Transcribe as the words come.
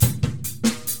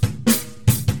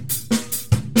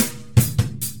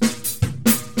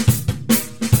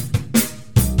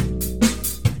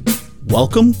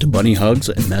Welcome to Bunny Hugs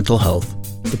and Mental Health,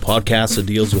 the podcast that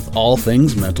deals with all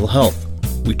things mental health.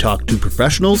 We talk to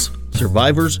professionals,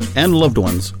 survivors, and loved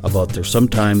ones about their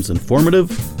sometimes informative,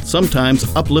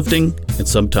 sometimes uplifting, and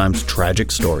sometimes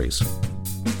tragic stories.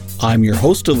 I'm your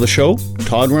host of the show,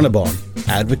 Todd Rennebaum,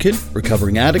 advocate,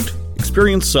 recovering addict,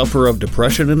 experienced sufferer of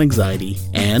depression and anxiety,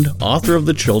 and author of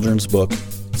the children's book,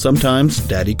 Sometimes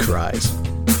Daddy Cries.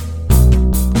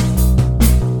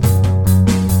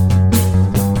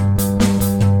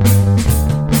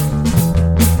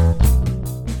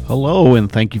 Hello, and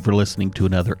thank you for listening to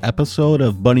another episode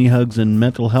of Bunny Hugs and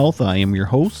Mental Health. I am your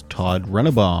host, Todd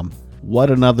Rennebaum. What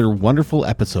another wonderful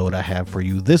episode I have for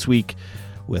you this week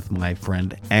with my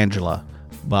friend Angela.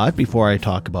 But before I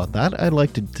talk about that, I'd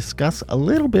like to discuss a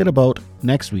little bit about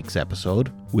next week's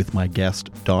episode with my guest,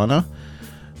 Donna.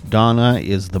 Donna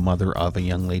is the mother of a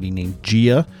young lady named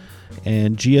Gia,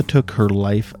 and Gia took her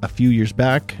life a few years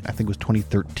back. I think it was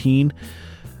 2013.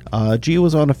 Gia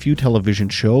was on a few television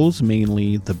shows,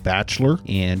 mainly The Bachelor,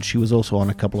 and she was also on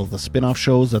a couple of the spin-off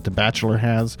shows that The Bachelor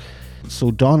has.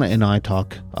 So Donna and I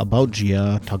talk about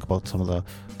Gia, talk about some of the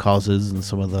causes and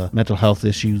some of the mental health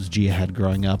issues Gia had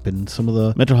growing up, and some of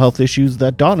the mental health issues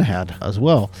that Donna had as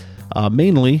well.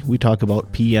 Mainly, we talk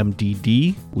about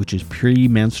PMDD, which is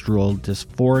premenstrual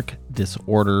dysphoric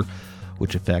disorder,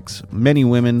 which affects many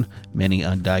women, many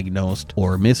undiagnosed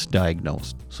or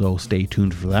misdiagnosed. So stay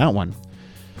tuned for that one.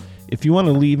 If you want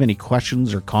to leave any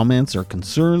questions or comments or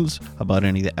concerns about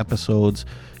any of the episodes,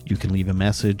 you can leave a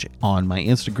message on my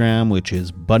Instagram, which is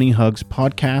Bunny Hugs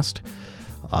Podcast.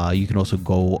 You can also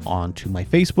go on to my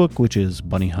Facebook, which is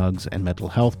Bunny Hugs and Mental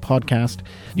Health Podcast.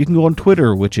 You can go on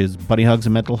Twitter, which is Bunny Hugs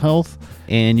and Mental Health.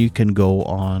 And you can go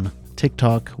on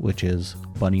TikTok, which is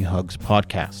Bunny Hugs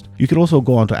Podcast. You can also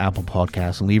go on to Apple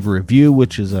Podcasts and leave a review,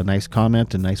 which is a nice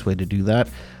comment, a nice way to do that.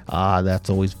 That's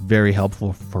always very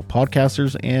helpful for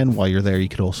podcasters, and while you're there, you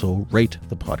can also rate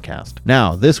the podcast.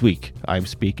 Now, this week, I'm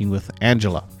speaking with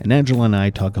Angela, and Angela and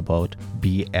I talk about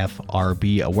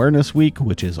BFRB Awareness Week,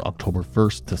 which is October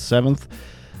 1st to 7th,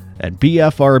 and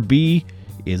BFRB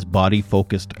is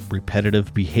body-focused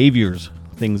repetitive behaviors,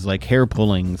 things like hair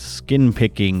pulling, skin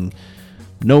picking,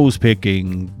 nose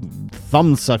picking,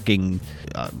 thumb sucking,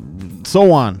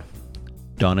 so on.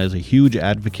 Donna is a huge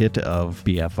advocate of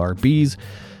BFRBs.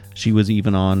 She was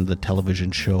even on the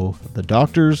television show The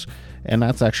Doctors, and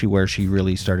that's actually where she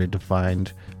really started to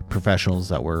find professionals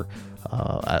that were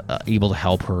able to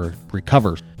help her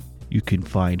recover. You can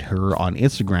find her on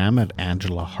Instagram at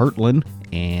Angela Hartland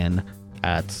and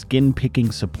at Skin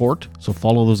Picking Support. So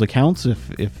follow those accounts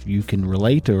if you can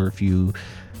relate, or if you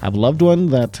have a loved one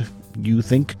that you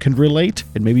think can relate,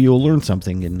 and maybe you'll learn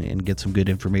something and get some good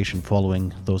information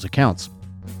following those accounts.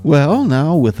 Well,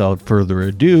 now, without further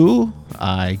ado,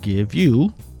 I give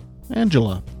you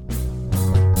Angela.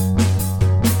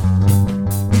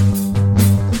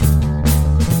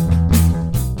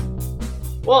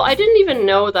 Well, I didn't even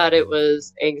know that it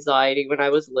was anxiety when I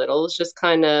was little. It's just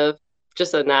kind of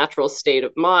just a natural state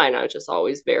of mind. I was just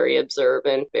always very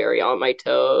observant, very on my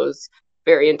toes,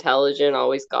 very intelligent,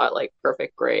 always got like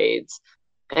perfect grades.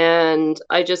 And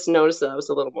I just noticed that I was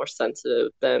a little more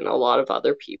sensitive than a lot of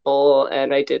other people,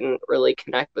 and I didn't really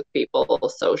connect with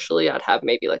people socially. I'd have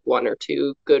maybe like one or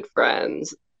two good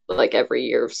friends like every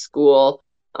year of school.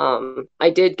 I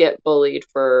did get bullied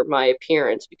for my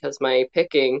appearance because my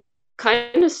picking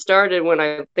kind of started when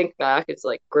I think back, it's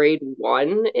like grade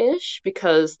 1-ish,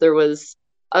 because there was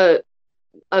a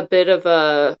bit of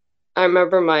a I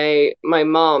remember my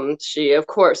mom, she, of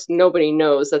course, nobody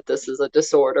knows that this is a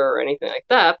disorder or anything like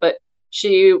that, but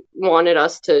she wanted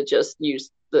us to just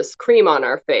use this cream on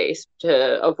our face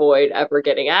to avoid ever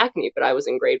getting acne, but I was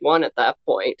in grade 1 at that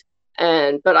point.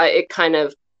 It kind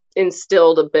of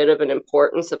instilled a bit of an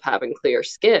importance of having clear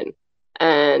skin.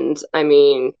 And I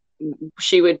mean,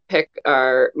 she would pick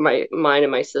mine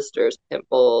and my sister's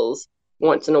pimples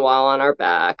once in a while on our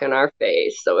back and our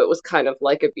face. So it was kind of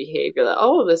like a behavior that,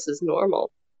 oh, this is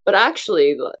normal. But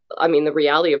actually, I mean, the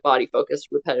reality of body focused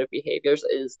repetitive behaviors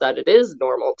is that it is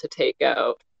normal to take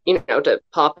out, to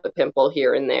pop a pimple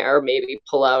here and there, maybe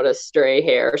pull out a stray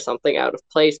hair, something out of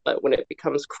place. But when it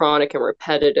becomes chronic and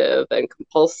repetitive and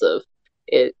compulsive,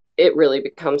 it really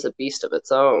becomes a beast of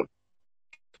its own.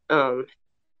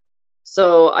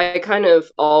 So I kind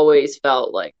of always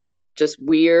felt like just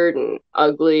weird and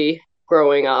ugly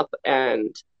growing up,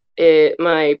 and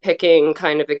my picking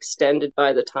kind of extended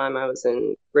by the time I was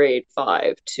in grade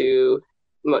 5 to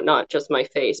not just my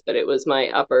face, but it was my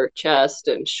upper chest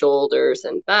and shoulders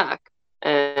and back.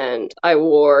 And I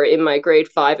wore, in my grade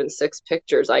 5 and 6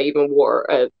 pictures, I even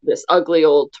wore this ugly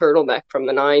old turtleneck from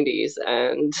the 90s,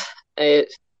 and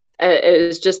It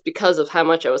was just because of how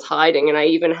much I was hiding. And I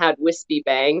even had wispy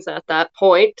bangs at that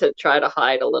point to try to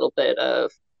hide a little bit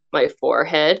of my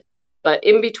forehead. But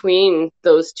in between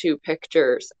those two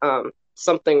pictures,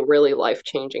 something really life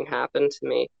changing happened to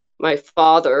me. My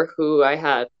father, who I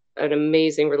had an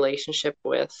amazing relationship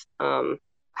with,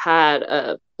 had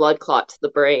a blood clot to the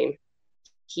brain.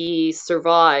 He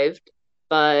survived,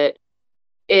 but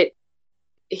it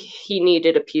he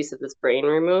needed a piece of his brain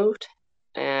removed,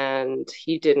 and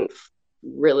he didn't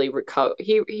really recover.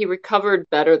 He recovered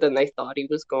better than they thought he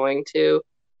was going to,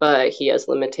 but he has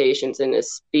limitations in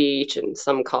his speech and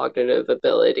some cognitive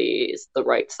abilities. The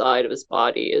right side of his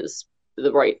body is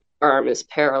the right arm is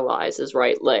paralyzed. His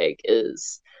right leg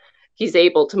is he's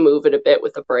able to move it a bit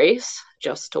with a brace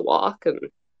just to walk, and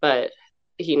but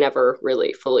he never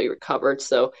really fully recovered.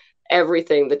 So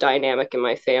everything, the dynamic in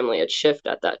my family had shifted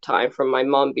at that time, from my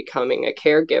mom becoming a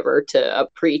caregiver to a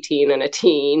preteen and a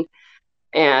teen,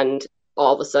 and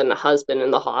all of a sudden a husband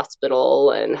in the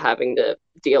hospital and having to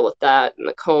deal with that and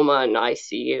the coma and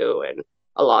ICU and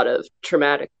a lot of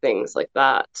traumatic things like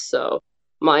that. So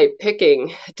my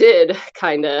picking did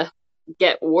kind of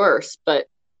get worse, but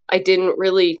I didn't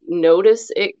really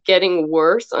notice it getting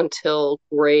worse until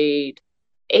grade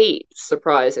 8,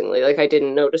 surprisingly. Like, I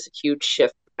didn't notice a huge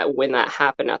shift when that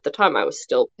happened. At the time, I was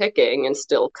still picking and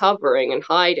still covering and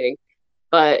hiding,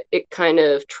 but it kind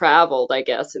of traveled, I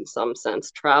guess, in some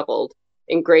sense, traveled.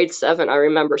 In grade 7, I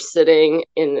remember sitting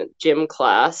in gym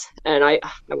class, and I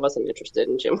wasn't interested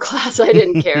in gym class. I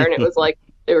didn't care, and it was like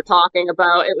they were talking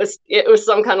about it was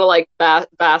some kind of like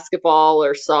basketball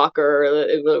or soccer.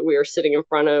 We were sitting in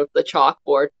front of the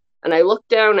chalkboard, and I looked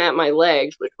down at my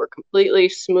legs, which were completely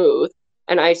smooth,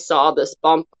 and I saw this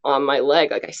bump on my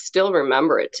leg. Like, I still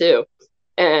remember it too.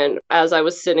 And as I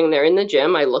was sitting there in the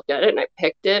gym, I looked at it and I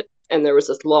picked it, and there was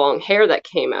this long hair that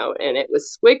came out, and it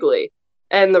was squiggly.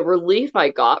 And the relief I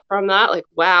got from that, like,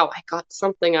 wow, I got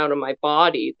something out of my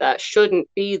body that shouldn't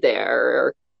be there,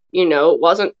 or, it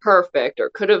wasn't perfect, or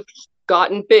could have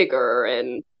gotten bigger,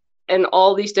 and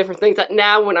all these different things that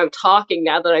now when I'm talking,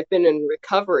 now that I've been in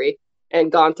recovery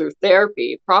and gone through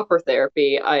therapy, proper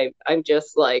therapy, I'm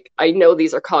just like, I know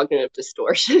these are cognitive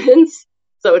distortions.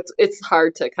 So it's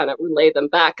hard to kind of relay them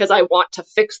back because I want to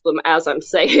fix them as I'm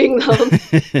saying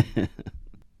them.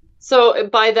 So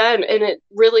by then, and it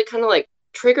really kind of like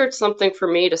triggered something for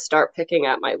me to start picking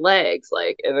at my legs.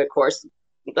 Like, and of course,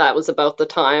 that was about the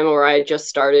time where I just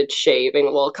started shaving,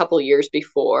 well, a couple years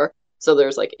before. So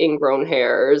there's like ingrown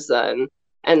hairs, and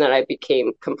then I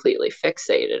became completely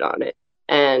fixated on it.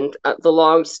 And the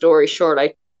long story short,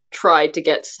 I tried to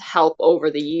get help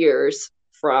over the years.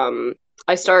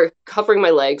 I started covering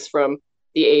my legs from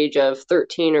the age of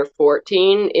 13 or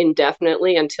 14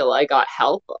 indefinitely until I got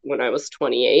help when I was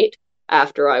 28,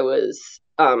 after I was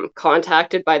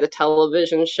contacted by the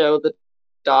television show The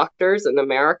Doctors in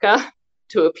America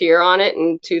to appear on it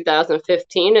in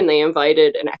 2015, and they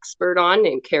invited an expert on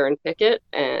named Karen Pickett,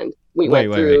 and we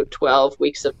went through 12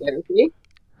 weeks of therapy.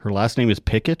 Her last name is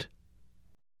Pickett?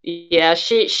 Yeah,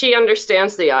 she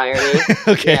understands the irony.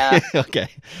 Okay. Yeah. Okay.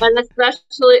 And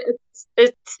especially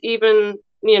it's even,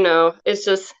 it's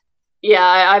just, yeah,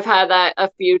 I've had that a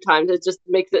few times. It just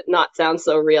makes it not sound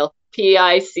so real.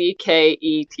 Pickett.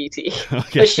 Okay.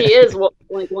 But she is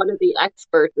like one of the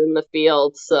experts in the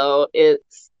field, so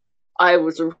I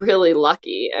was really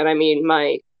lucky. And I mean,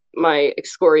 my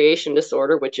excoriation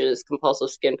disorder, which is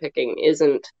compulsive skin picking,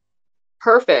 isn't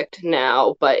perfect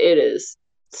now, but it is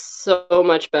so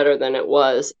much better than it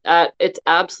was. At its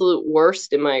absolute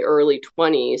worst in my early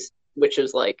 20s, which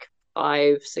is like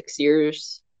 5-6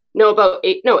 years. No, about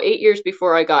 8 years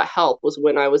before I got help was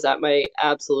when I was at my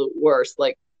absolute worst.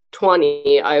 Like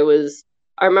 20, I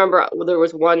remember there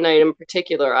was one night in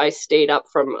particular, I stayed up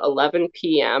from 11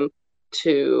 p.m.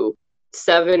 to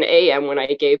 7 a.m. when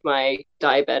I gave my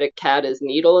diabetic cat his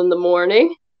needle in the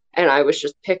morning. And I was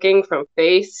just picking from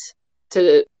face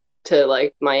to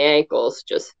like my ankles,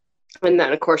 and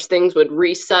then of course things would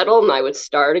resettle and I would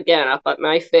start again up at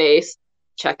my face,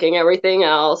 checking everything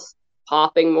else,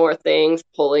 popping more things,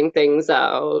 pulling things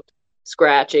out,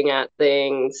 scratching at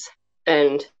things.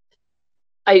 And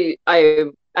I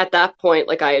at that point,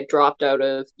 like, I had dropped out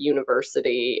of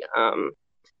university.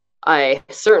 I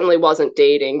certainly wasn't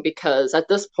dating, because at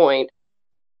this point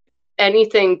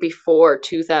anything before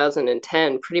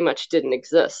 2010 pretty much didn't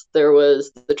exist. There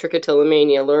was the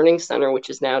Trichotillomania Learning Center,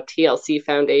 which is now TLC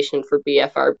Foundation for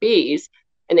BFRBs,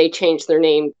 and they changed their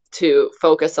name to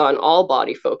focus on all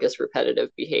body focused repetitive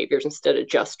behaviors instead of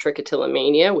just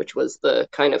trichotillomania, which was the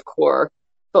kind of core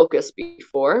focus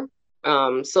before.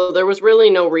 So there was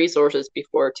really no resources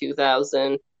before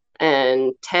 2000.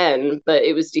 2010, but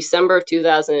it was December of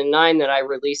 2009 that I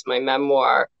released my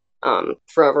memoir,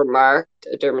 Forever Marked,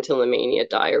 A Dermatillomania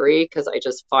Diary, because I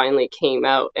just finally came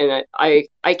out. And I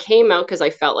came out because I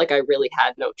felt like I really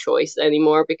had no choice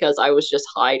anymore because I was just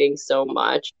hiding so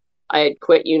much. I had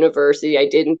quit university, I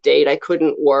didn't date, I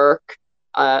couldn't work.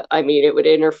 I mean, it would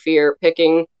interfere,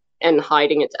 picking and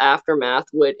hiding its aftermath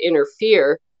would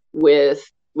interfere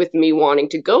with me wanting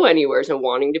to go anywhere and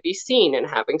wanting to be seen and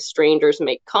having strangers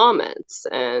make comments,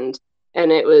 and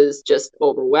it was just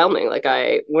overwhelming. Like,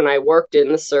 when I worked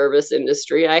in the service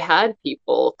industry, I had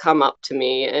people come up to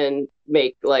me and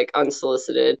make like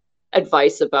unsolicited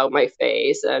advice about my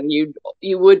face, and you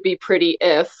would be pretty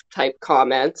if type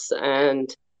comments.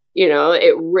 And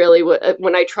it really would,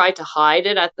 when I tried to hide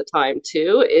it at the time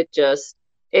too,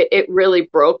 it really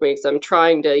broke me, because I'm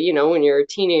trying to, when you're a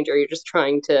teenager, you're just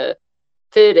trying to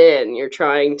fit in. You're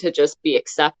trying to just be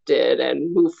accepted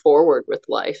and move forward with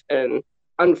life. And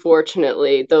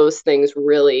unfortunately, those things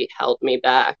really held me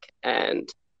back. And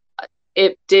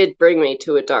it did bring me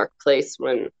to a dark place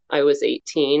when I was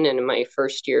 18 and in my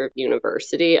first year of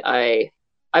university. I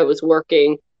was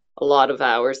working a lot of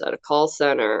hours at a call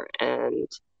center, and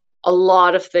a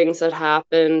lot of things had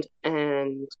happened,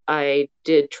 and I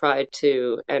did try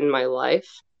to end my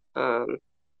life. And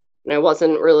I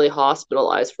wasn't really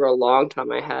hospitalized for a long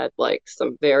time. I had like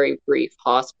some very brief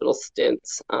hospital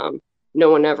stints. No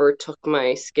one ever took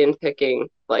my skin picking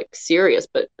like serious,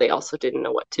 but they also didn't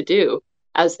know what to do,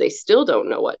 as they still don't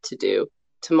know what to do.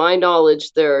 To my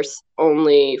knowledge, there's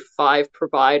only 5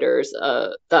 providers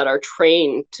that are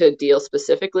trained to deal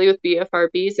specifically with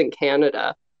BFRBs in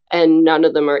Canada, and none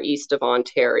of them are east of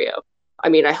Ontario. I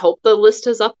mean, I hope the list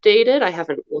has updated. I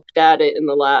haven't looked at it in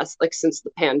the last, like, since the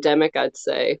pandemic, I'd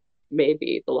say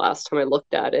maybe the last time I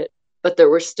looked at it, but there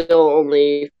were still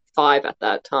only 5 at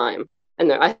that time.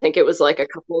 And I think it was like a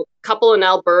couple in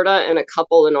Alberta and a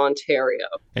couple in Ontario.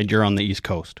 And you're on the East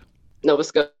Coast. Nova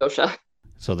Scotia.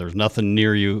 So there's nothing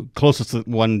near you. Closest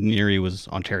one near you was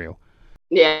Ontario.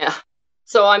 Yeah.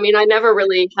 So, I mean, I never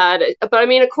really had it. But I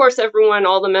mean, of course,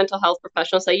 all the mental health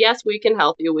professionals say, yes, we can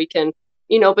help you. We can,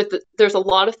 but there's a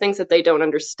lot of things that they don't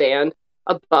understand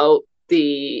about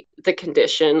the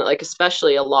condition, like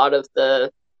especially a lot of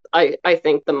I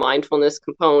think the mindfulness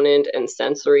component and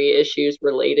sensory issues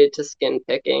related to skin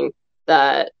picking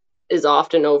that is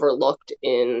often overlooked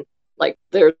in, like,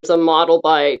 there's a model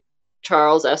by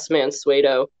Charles S.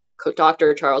 Mansueto,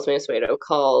 Dr. Charles Mansueto,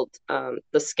 called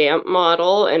the SCAMP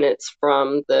model, and it's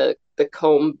from the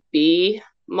Combe-B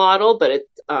model, but it's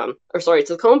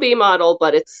the Combe-B model,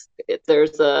 but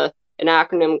there's an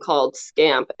acronym called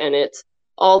SCAMP, and it's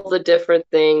all the different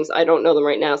things. I don't know them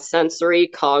right now: sensory,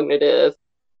 cognitive,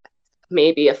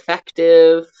 maybe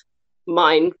affective,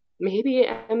 mind. Maybe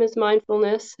M is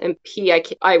mindfulness, and P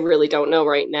I really don't know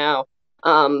right now.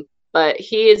 But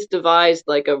he has devised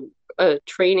like a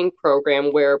training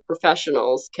program where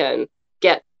professionals can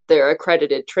get their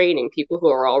accredited training, people who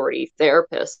are already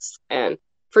therapists. And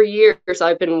for years,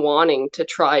 I've been wanting to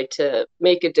try to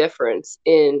make a difference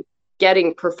in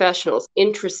getting professionals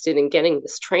interested in getting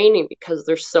this training, because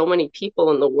there's so many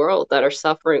people in the world that are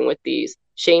suffering with these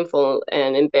shameful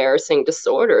and embarrassing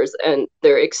disorders, and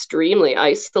they're extremely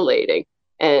isolating.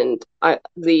 And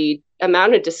the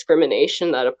amount of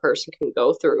discrimination that a person can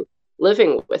go through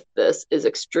living with this is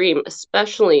extreme,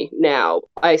 especially now.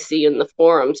 I see in the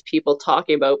forums people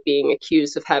talking about being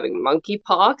accused of having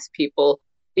monkeypox, people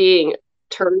being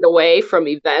turned away from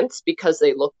events because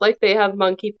they look like they have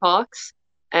monkeypox.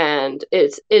 And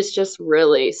it's just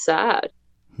really sad.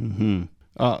 Mm-hmm.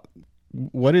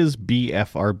 What is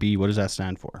BFRB? What does that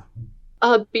stand for?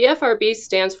 BFRB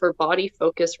stands for Body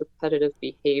Focused Repetitive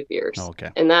Behaviors. Oh,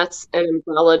 okay. And that's an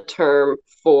umbrella term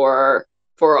for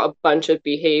a bunch of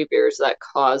behaviors that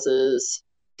causes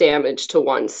damage to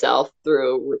oneself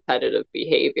through repetitive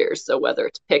behaviors. So whether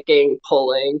it's picking,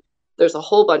 pulling, there's a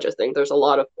whole bunch of things. There's a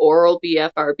lot of oral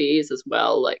BFRBs as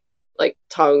well, like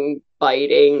tongue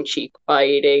biting, cheek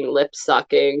biting, lip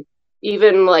sucking,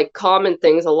 even like common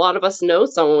things. A lot of us know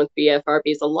someone with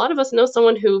BFRBs. A lot of us know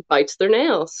someone who bites their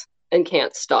nails and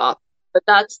can't stop. But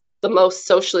that's the most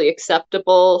socially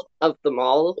acceptable of them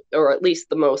all, or at least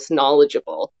the most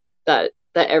knowledgeable that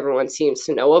everyone seems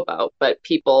to know about. But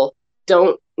people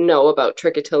don't know about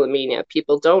trichotillomania.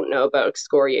 People don't know about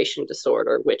excoriation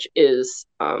disorder, which is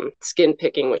skin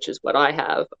picking, which is what I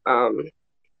have.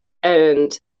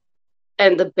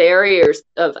 And the barriers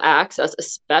of access,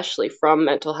 especially from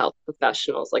mental health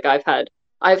professionals. Like, I've had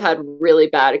really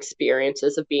bad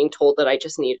experiences of being told that I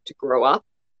just needed to grow up.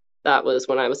 That was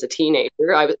when I was a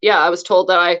teenager. I was told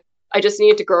that I just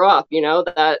needed to grow up,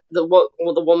 that the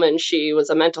woman, she was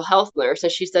a mental health nurse,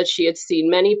 and she said she had seen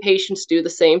many patients do the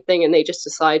same thing and they just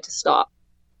decided to stop.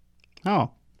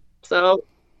 Oh. So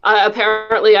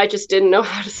apparently I just didn't know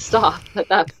how to stop at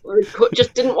that point.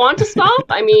 Just didn't want to stop.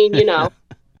 I mean,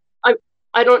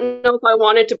 I I don't know if I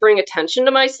wanted to bring attention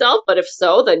to myself, but if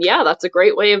so, then yeah, that's a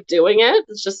great way of doing it.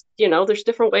 It's just, there's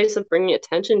different ways of bringing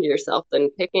attention to yourself than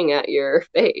picking at your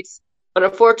face. But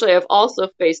unfortunately, I've also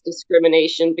faced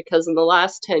discrimination because in the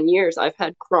last 10 years, I've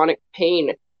had chronic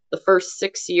pain. The first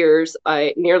 6 years,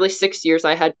 nearly 6 years,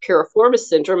 I had piriformis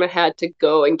syndrome and had to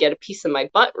go and get a piece of my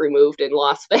butt removed in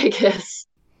Las Vegas.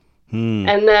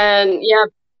 And then, yeah,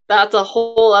 that's a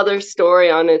whole other story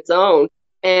on its own.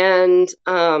 And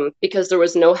because there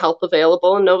was no help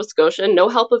available in Nova Scotia, no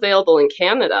help available in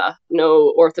Canada,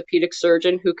 no orthopedic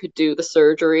surgeon who could do the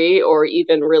surgery or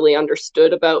even really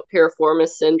understood about piriformis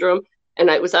syndrome. And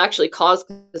it was actually caused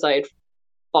because I had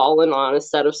fallen on a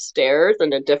set of stairs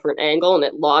in a different angle, and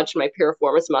it lodged my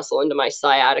piriformis muscle into my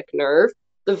sciatic nerve.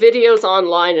 The videos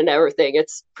online and everything,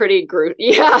 it's pretty gruesome.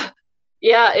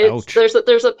 Yeah, Ouch.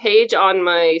 there's a page on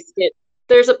my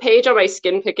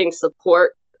skin picking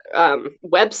support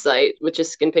website, which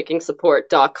is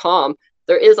skinpickingsupport.com.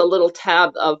 There is a little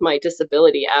tab of my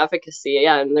disability advocacy,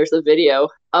 yeah, and there's a video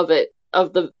of it,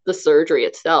 of the surgery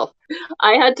itself.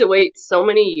 I had to wait so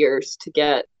many years to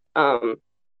get a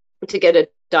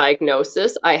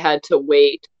diagnosis. I had to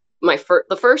wait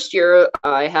the first year.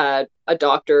 I had a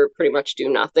doctor pretty much do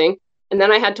nothing, and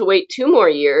then I had to wait 2 more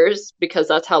years because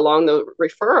that's how long the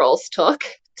referrals took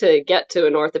to get to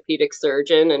an orthopedic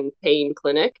surgeon and pain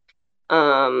clinic.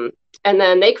 And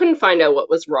then they couldn't find out what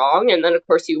was wrong. And then, of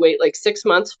course, you wait like 6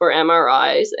 months for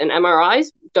MRIs, and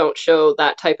MRIs don't show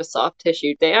that type of soft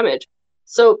tissue damage.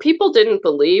 So people didn't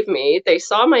believe me. They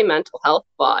saw my mental health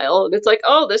file, and it's like,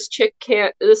 oh, this chick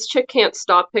can't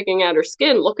stop picking at her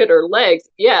skin. Look at her legs.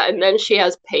 Yeah, and then she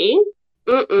has pain.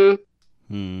 Mm-mm.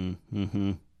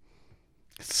 Mm-hmm.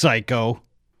 Psycho.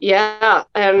 Yeah,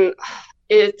 and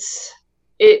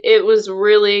it was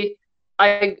really.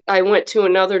 I went to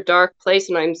another dark place,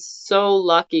 and I'm so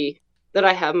lucky that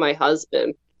I have my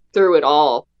husband through it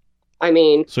all. I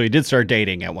mean, so you did start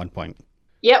dating at one point.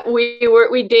 Yeah, we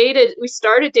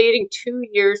started dating 2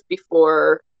 years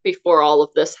before all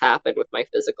of this happened with my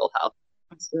physical health.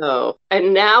 So,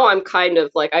 and now I'm kind of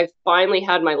like, I finally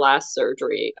had my last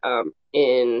surgery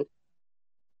in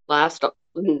last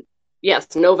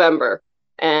yes, November.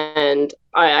 And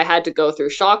I had to go through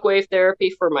shockwave therapy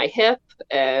for my hip.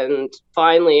 And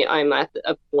finally, I'm at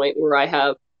a point where I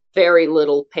have very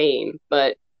little pain.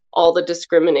 But all the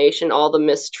discrimination, all the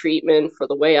mistreatment for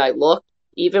the way I look,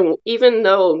 even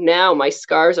though now my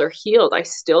scars are healed, I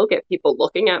still get people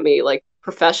looking at me like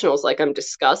professionals, like I'm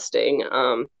disgusting.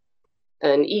 An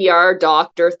ER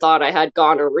doctor thought I had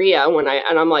gonorrhea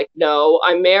and I'm like, no,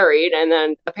 I'm married. And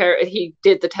then apparently he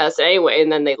did the test anyway,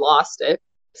 and then they lost it.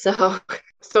 So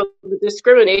the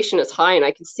discrimination is high, and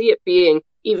I can see it being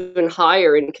even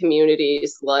higher in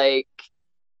communities like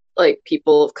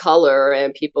people of color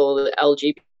and people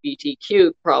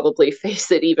LGBTQ probably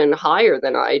face it even higher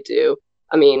than I do.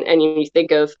 I mean, and you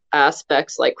think of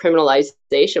aspects like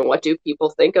criminalization. What do people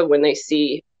think of when they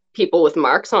see people with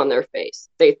marks on their face?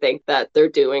 They think that they're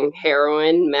doing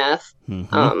heroin, meth,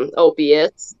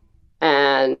 opiates.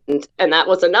 And that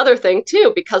was another thing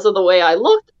too, because of the way I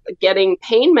looked, getting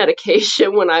pain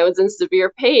medication when I was in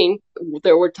severe pain,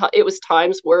 it was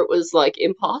times where it was like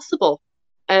impossible.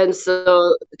 And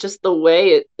so just the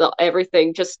way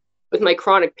everything, just with my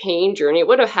chronic pain journey, it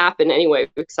would have happened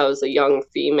anyway because I was a young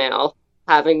female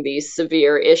having these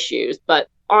severe issues. But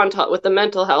on top with the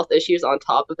mental health issues on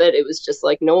top of it, it was just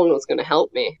like no one was going to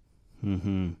help me.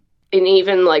 Mm-hmm. And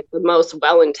even like the most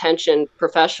well-intentioned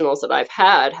professionals that I've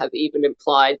had have even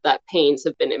implied that pains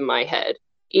have been in my head,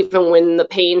 even when the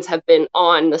pains have been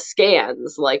on the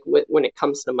scans. Like when it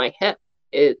comes to my hip,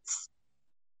 it's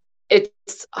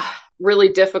really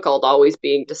difficult always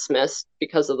being dismissed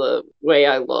because of the way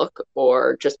I look,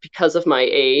 or just because of my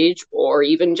age, or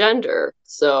even gender.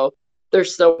 So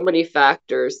there's so many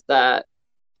factors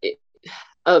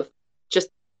of just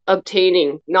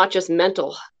obtaining not just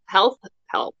mental health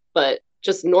help, but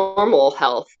just normal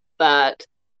health that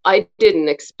I didn't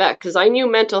expect, because I knew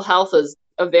mental health is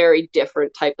a very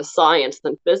different type of science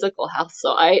than physical health.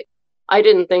 So I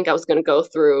didn't think I was going to go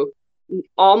through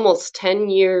almost 10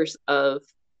 years of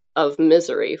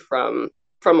misery from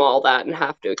all that and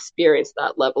have to experience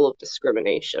that level of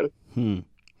discrimination.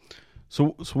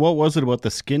 So what was it about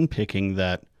the skin picking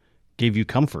that gave you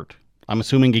comfort? I'm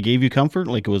assuming it gave you comfort,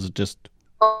 like it was just...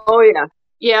 Oh yeah.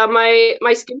 Yeah,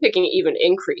 my skin picking even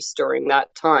increased during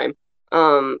that time.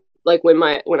 like when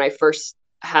I first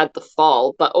had the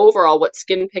fall. But overall, what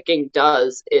skin picking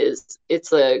does is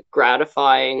it's a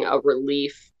gratifying, a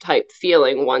relief type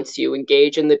feeling once you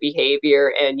engage in the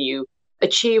behavior and you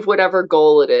achieve whatever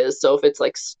goal it is. So if it's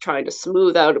like trying to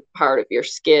smooth out a part of your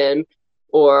skin,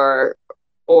 or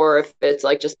if it's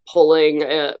like just pulling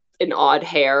an odd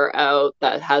hair out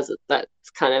that's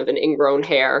kind of an ingrown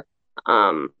hair,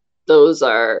 those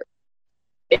are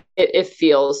it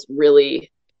feels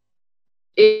really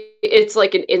it's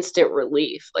like an instant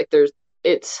relief. Like there's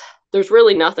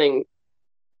really nothing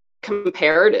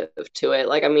comparative to it.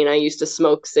 Like, I mean, I used to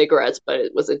smoke cigarettes, but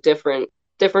it was a different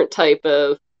type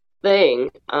of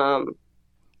thing.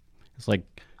 It's like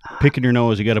picking your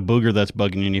nose. You got a booger that's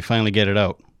bugging you, and you finally get it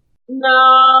out.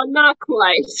 No, not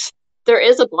quite. There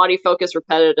is a body focused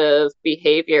repetitive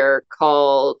behavior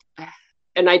called,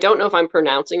 and I don't know if I'm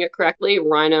pronouncing it correctly,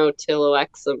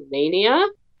 rhinotiloexomania,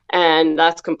 and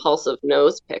that's compulsive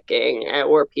nose picking,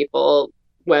 where people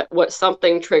what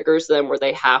something triggers them where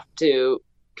they have to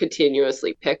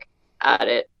continuously pick at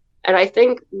it. And I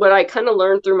think what I kind of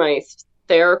learned through my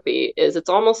therapy is it's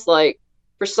almost like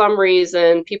for some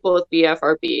reason people with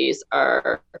BFRBs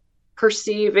are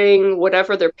perceiving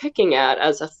whatever they're picking at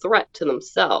as a threat to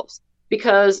themselves,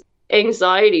 because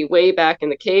anxiety way back in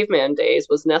the caveman days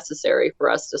was necessary for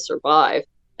us to survive.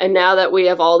 And now that we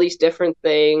have all these different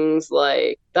things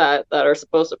like that are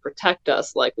supposed to protect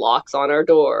us, like locks on our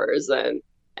doors and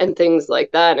things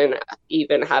like that, and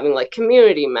even having like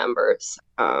community members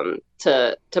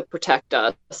to protect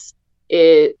us,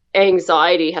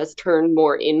 anxiety has turned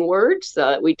more inward so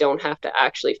that we don't have to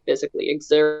actually physically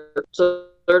exert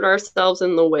ourselves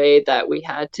in the way that we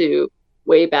had to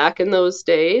way back in those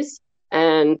days.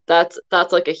 And that's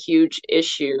like a huge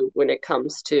issue when it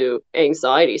comes to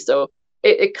anxiety. So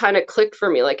it kind of clicked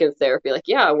for me, like in therapy, like,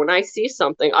 yeah, when I see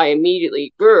something, I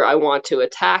immediately, I want to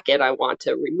attack it. I want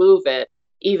to remove it,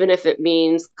 even if it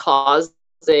means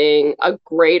causing a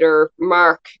greater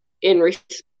mark in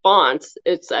response.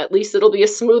 It's at least it'll be a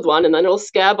smooth one, and then it'll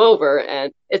scab over.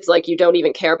 And it's like you don't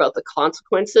even care about the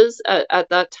consequences at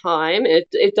that time.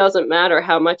 It doesn't matter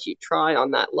how much you try on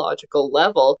that logical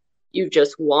level. You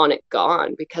just want it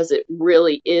gone because it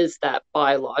really is that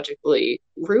biologically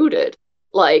rooted.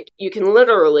 Like, you can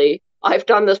literally, I've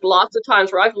done this lots of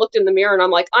times where I've looked in the mirror and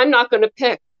I'm like, I'm not going to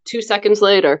pick. 2 seconds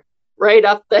later, right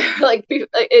up there. Like,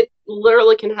 it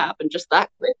literally can happen just that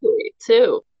quickly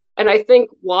too. And I think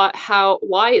why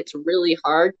it's really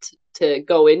hard to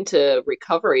go into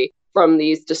recovery from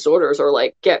these disorders or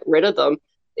like get rid of them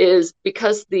is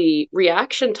because the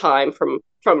reaction time from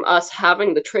us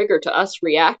having the trigger to us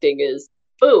reacting is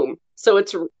boom. So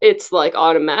it's like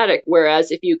automatic.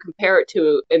 Whereas if you compare it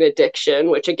to an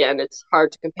addiction, which again, it's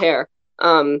hard to compare,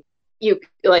 you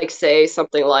like say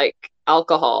something like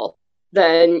alcohol,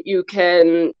 then you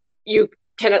can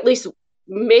at least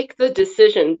make the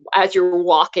decision as you're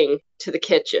walking to the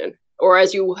kitchen or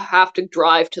as you have to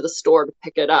drive to the store to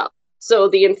pick it up. So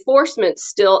the enforcement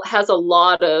still has a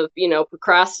lot of,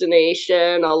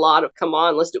 procrastination, a lot of come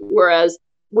on, let's do, whereas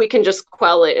we can just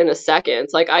quell it in a second.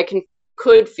 It's like I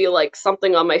could feel like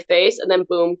something on my face and then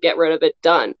boom, get rid of it,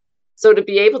 done. So to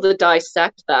be able to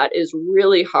dissect that is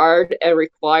really hard and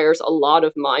requires a lot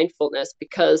of mindfulness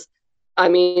because, I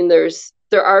mean, there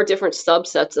are different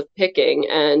subsets of picking,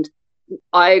 and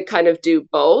I kind of do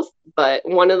both, but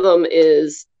one of them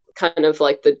is kind of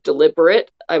like the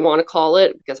deliberate, I want to call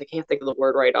it, because I can't think of the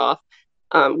word right off,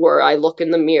 where I look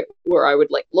in the mirror, where I would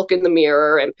like look in the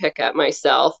mirror and pick at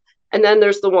myself. And then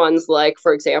there's the ones like,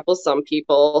 for example, some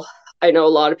people, I know a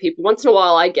lot of people, once in a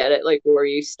while I get it, like where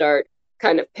you start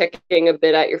kind of picking a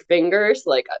bit at your fingers.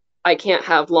 Like I can't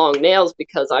have long nails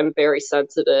because I'm very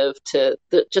sensitive to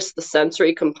just the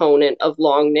sensory component of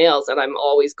long nails. And I'm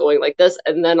always going like this,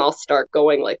 and then I'll start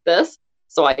going like this.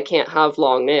 So I can't have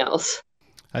long nails.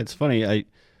 It's funny.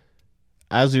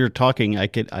 As you're talking,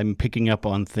 I'm picking up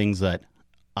on things that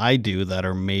I do that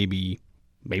are maybe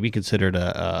considered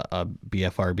a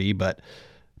BFRB, but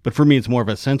for me, it's more of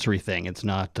a sensory thing. It's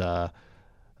not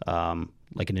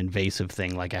like an invasive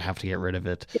thing. Like I have to get rid of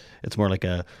it. It's more like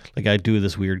I do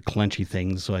this weird clenchy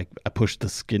thing. So I push the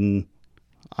skin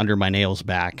under my nails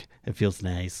back. It feels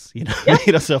nice,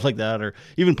 Yeah. Stuff like that, or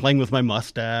even playing with my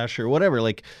mustache or whatever.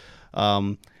 Like,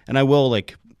 and I will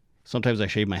like, sometimes I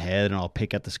shave my head and I'll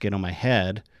pick at the skin on my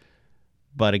head,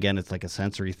 but again, it's like a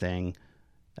sensory thing.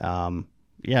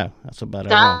 Yeah, that's about it.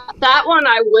 That one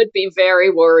I would be very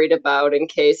worried about in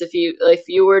case if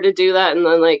you were to do that and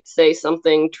then like say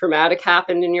something traumatic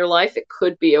happened in your life, it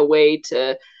could be a way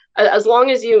to, as long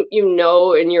as you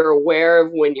know and you're aware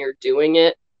of when you're doing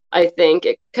it, I think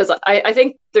because I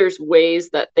think there's ways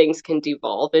that things can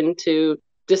devolve into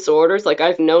disorders. Like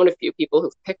I've known a few people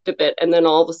who've picked a bit and then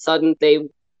all of a sudden they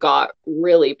got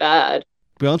really bad.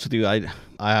 To be honest with you, I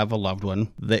have a loved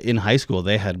one that in high school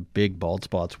they had big bald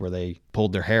spots where they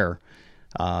pulled their hair,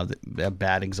 they have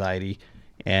bad anxiety,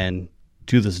 and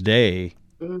to this day,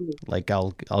 like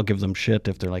I'll give them shit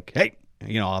if they're like, hey,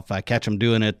 if I catch them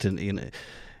doing it, and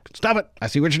stop it, I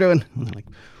see what you're doing. And they're like,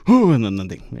 ooh, and then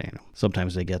they,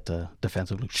 sometimes they get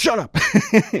defensive, like, shut up.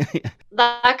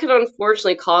 That could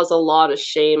unfortunately cause a lot of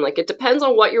shame. Like it depends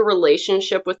on what your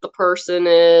relationship with the person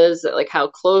is, like how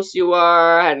close you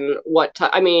are, and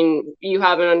I mean, you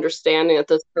have an understanding that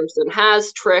this person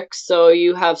has tricks, so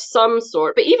you have some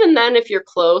sort. But even then, if you're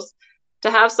close, to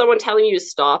have someone telling you to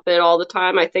stop it all the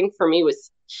time, I think for me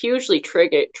was hugely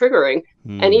triggering.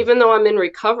 And even though I'm in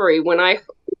recovery, when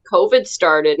COVID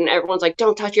started and everyone's like,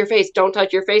 don't touch your face, don't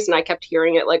touch your face. And I kept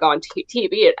hearing it like on TV.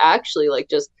 It actually like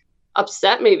just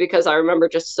upset me because I remember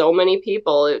just so many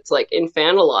people, it's like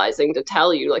infantilizing to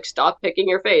tell you like, stop picking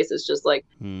your face. It's just like,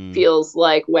 feels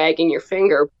like wagging your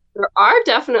finger. There are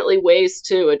definitely ways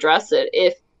to address it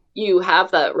if you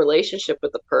have that relationship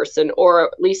with the person, or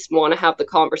at least want to have the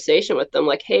conversation with them.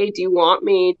 Like, hey, do you want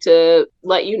me to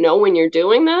let you know when you're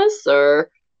doing this? Or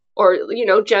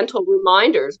gentle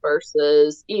reminders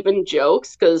versus even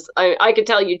jokes, because I could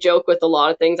tell you joke with a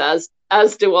lot of things,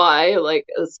 as do I, like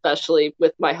especially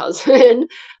with my husband.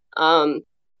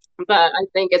 But I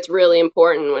think it's really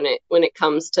important when it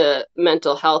comes to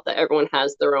mental health that everyone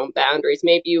has their own boundaries.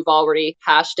 Maybe you've already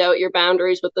hashed out your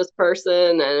boundaries with this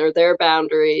person or their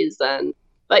boundaries, but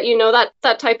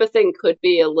that type of thing could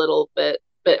be a little bit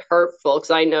hurtful, because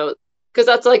I know, because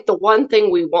that's like the one thing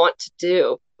we want to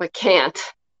do but can't.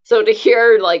 So to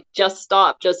hear like just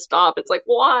stop, it's like,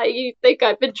 why? You think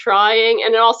I've been trying?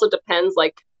 And it also depends,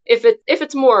 like if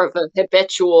it's more of a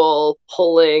habitual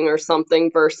pulling or something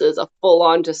versus a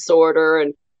full-on disorder,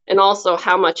 and also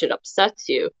how much it upsets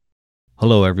you.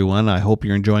 Hello, everyone. I hope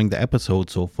you're enjoying the episode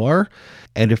so far.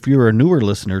 And if you're a newer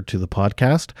listener to the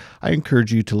podcast, I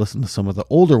encourage you to listen to some of the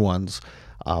older ones.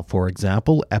 For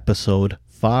example, episode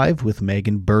 5 with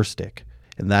Megan Burstick.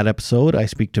 In that episode, I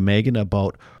speak to Megan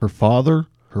about her father,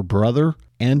 her brother,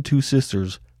 and 2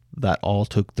 sisters that all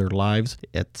took their lives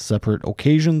at separate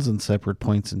occasions and separate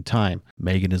points in time.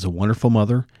 Megan is a wonderful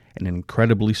mother and an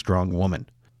incredibly strong woman.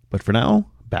 But for now,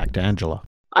 back to Angela.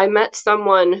 I met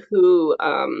someone who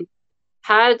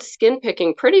had skin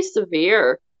picking pretty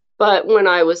severe, but when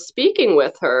I was speaking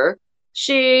with her,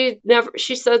 she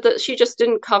said that she just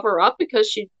didn't cover up because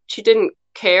she didn't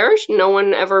care. No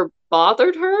one ever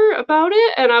bothered her about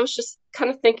it. And I was just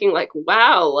kind of thinking like,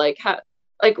 wow, like how,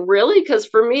 like really? Because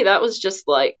for me, that was just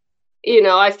like,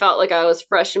 I felt like I was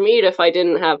fresh meat if I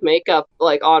didn't have makeup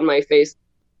like on my face,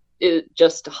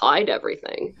 just to hide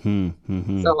everything.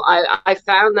 So I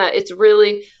found that it's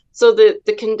really, so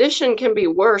the condition can be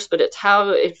worse, but it's how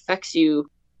it affects you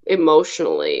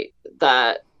emotionally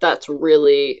that's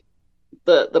really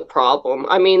the problem.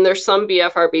 I mean, there's some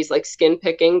BFRBs like skin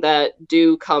picking that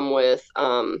do come with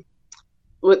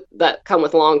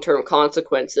long-term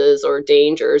consequences or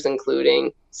dangers,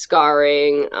 including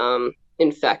scarring,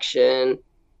 infection.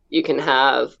 You can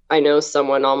have, I know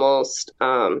someone almost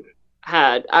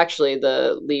had, actually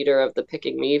the leader of the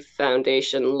Picking Me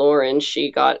Foundation, Lauren,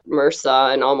 she got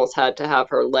MRSA and almost had to have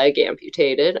her leg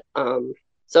amputated.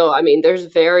 So, I mean, there's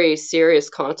very serious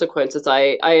consequences.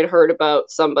 I had heard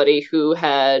about somebody who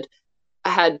had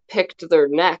picked their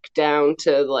neck down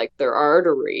to like their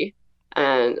artery,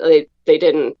 and they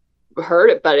didn't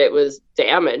hurt it, but it was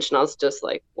damaged. And I was just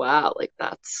like, wow, like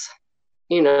that's,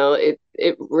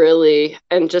 it really,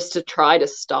 and just to try to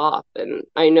stop. And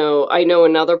I know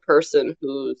another person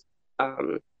who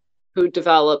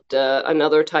developed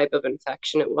another type of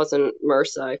infection. It wasn't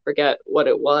MRSA, I forget what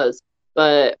it was,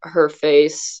 but her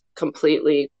face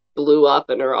completely blew up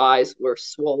and her eyes were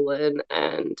swollen,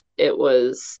 and it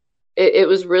was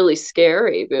really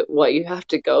scary, but what you have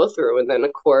to go through. And then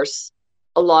of course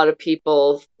a lot of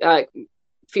people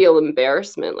feel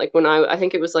embarrassment. Like when I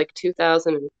think it was like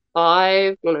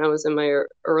 2005, when I was in my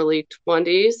early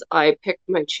 20s, I picked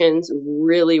my chins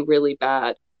really, really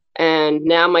bad. And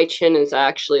now my chin is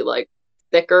actually like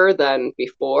thicker than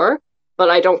before, but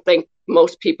I don't think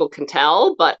most people can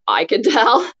tell, but I can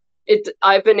tell.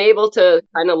 I've been able to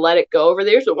kind of let it go over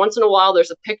the years, but once in a while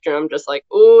there's a picture and I'm just like,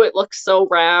 oh, it looks so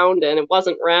round, and it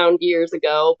wasn't round years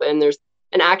ago. And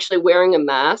actually wearing a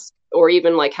mask, or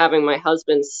even like having my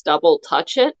husband's stubble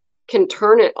touch it, can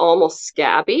turn it almost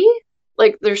scabby.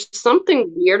 like there's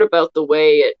something weird about the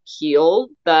way it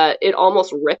healed that it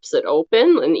almost rips it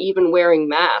open. And even wearing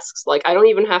masks, like I don't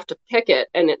even have to pick it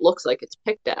and it looks like it's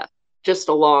picked at just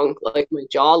along like my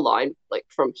jawline, like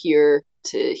from here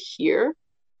to here.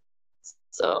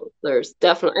 So there's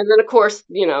definitely, and then of course,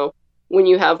 when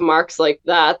you have marks like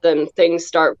that, then things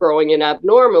start growing in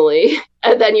abnormally,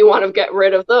 and then you want to get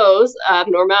rid of those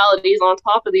abnormalities on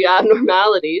top of the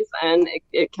abnormalities, and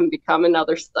it can become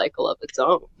another cycle of its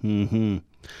own. Mm-hmm.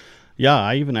 Yeah,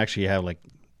 I even actually have like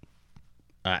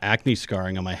acne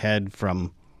scarring on my head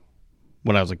from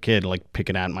when I was a kid, like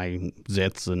picking at my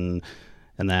zits and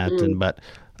that, but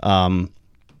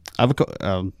I've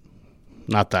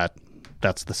not that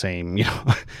that's the same,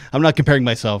 I'm not comparing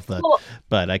myself, but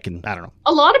I don't know.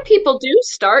 A lot of people do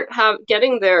start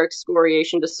getting their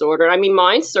excoriation disorder. I mean,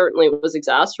 mine certainly was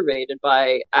exacerbated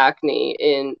by acne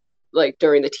in like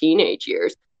during the teenage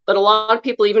years. But a lot of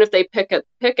people, even if they pick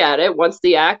at it, once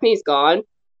the acne's gone,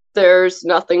 there's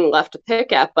nothing left to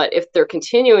pick at. But if they're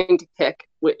continuing to pick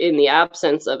in the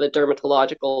absence of a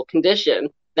dermatological condition,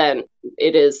 then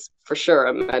it is for sure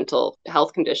a mental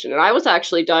health condition. And I was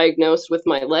actually diagnosed with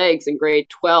my legs in grade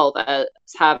 12 as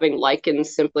having lichen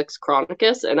simplex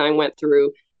chronicus, and I went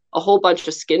through a whole bunch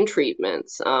of skin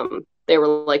treatments. They were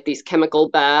like these chemical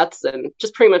baths and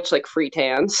just pretty much like free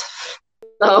tans.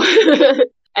 So,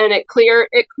 and it cleared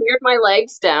my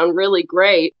legs down really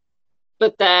great.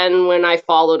 But then when I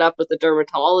followed up with the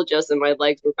dermatologist and my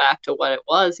legs were back to what it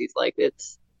was, he's like,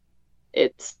 it's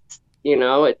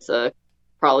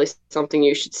probably something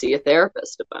you should see a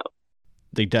therapist about.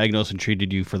 They diagnosed and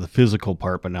treated you for the physical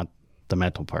part, but not the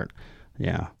mental part.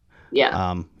 Yeah.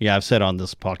 Yeah. I've said on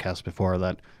this podcast before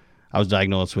that I was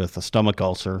diagnosed with a stomach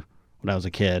ulcer when I was a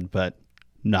kid, but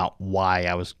not why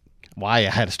I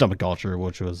had a stomach ulcer,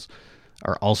 which was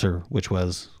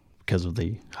because of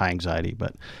the high anxiety.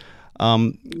 But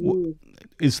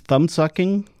is thumb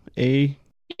sucking a...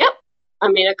 Yep. I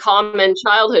mean, a common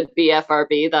childhood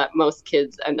BFRB that most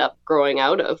kids end up growing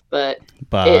out of, but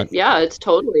it's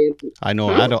totally. I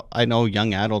know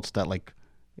young adults that like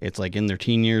it's like in their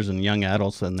teen years and young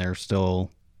adults, and they're still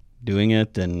doing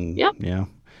it. And yeah,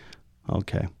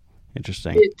 okay,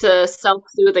 interesting. It's a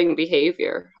self-soothing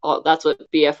behavior. That's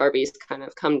what BFRBs kind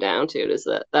of come down to, is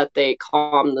that they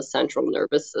calm the central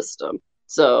nervous system.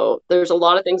 So there's a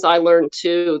lot of things I learned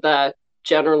too that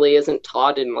generally isn't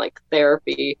taught in like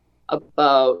therapy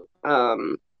about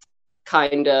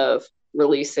kind of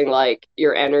releasing like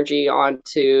your energy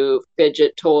onto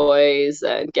fidget toys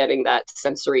and getting that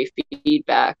sensory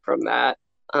feedback from that.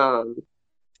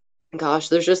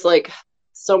 There's just like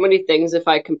so many things. If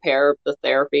I compare the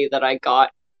therapy that I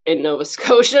got in Nova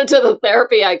Scotia to the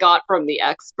therapy I got from the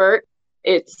expert,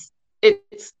 it's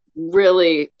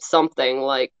really something.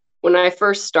 Like when I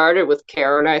first started with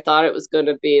Karen, I thought it was going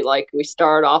to be like, we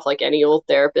start off like any old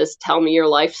therapist, tell me your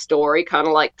life story, kind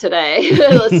of like today.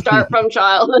 Let's start from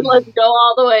childhood, let's go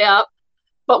all the way up.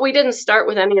 But we didn't start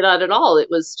with any of that at all. It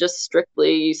was just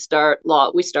strictly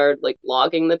we started like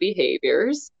logging the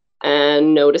behaviors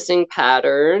and noticing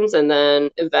patterns, and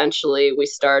then eventually we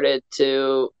started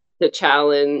to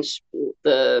challenge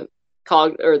the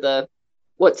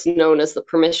what's known as the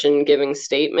permission giving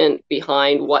statement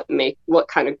behind what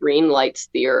kind of green lights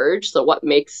the urge. So what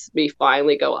makes me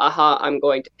finally go, aha, I'm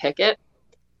going to pick it.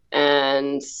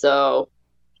 And so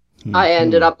I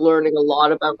ended up learning a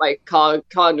lot about my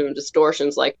cognitive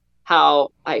distortions, like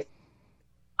how I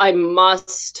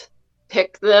must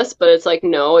pick this, but it's like,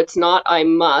 no, it's not I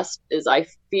must, is I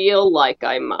feel like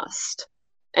I must.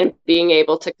 And being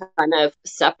able to kind of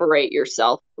separate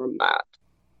yourself from that,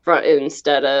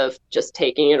 instead of just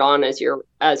taking it on as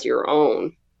your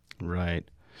own. Right.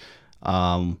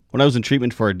 When I was in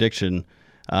treatment for addiction,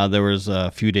 there was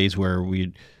a few days where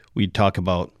we'd talk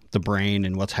about the brain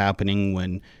and what's happening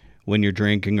when you're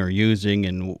drinking or using,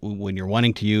 and when you're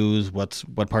wanting to use, what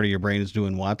part of your brain is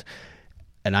doing what.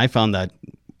 And I found that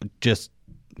just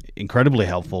incredibly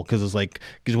helpful, because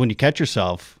when you catch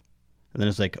yourself, and then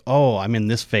it's like, oh, I'm in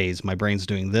this phase, my brain's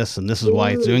doing this, and this is why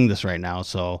it's doing this right now.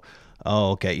 So,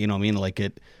 oh, okay, you know what I mean? Like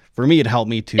for me, it helped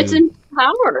me to. It's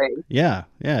empowering. Yeah,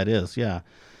 it is. Yeah,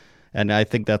 and I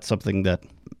think that's something that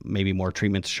maybe more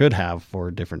treatments should have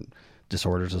for different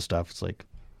disorders and stuff. It's like,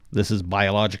 this is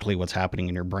biologically what's happening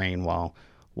in your brain while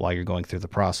you're going through the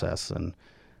process, and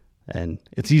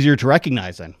it's easier to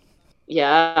recognize then.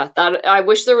 Yeah, that I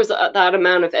wish there was that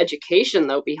amount of education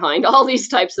though behind all these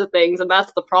types of things, and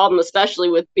that's the problem, especially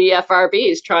with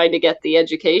BFRBs, trying to get the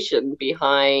education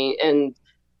behind and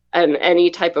any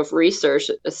type of research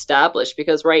established,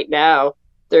 because right now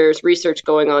There's research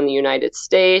going on in the United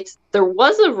States. There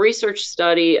was a research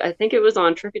study, I think it was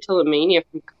on trichotillomania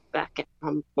from Quebec at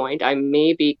one point. I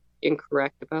may be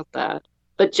incorrect about that.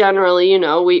 But generally,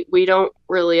 we don't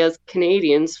really, as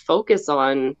Canadians, focus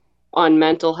on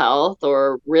mental health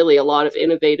or really a lot of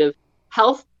innovative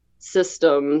health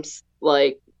systems,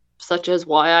 like such as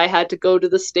why I had to go to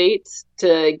the States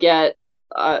to get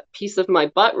a piece of my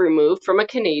butt removed from a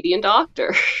Canadian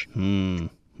doctor.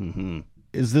 Mm-hmm.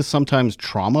 Is this sometimes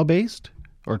trauma based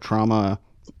or trauma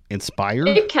inspired?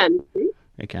 It can be.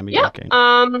 It can be. Yeah. Okay.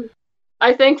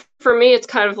 I think for me, it's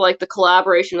kind of like the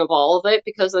collaboration of all of it,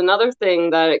 because another thing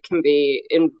that it can be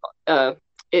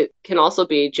it can also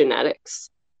be genetics.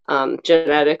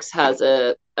 Genetics has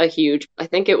a huge, I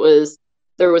think there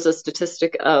was a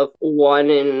statistic of 1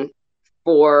 in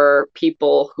 4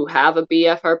 people who have a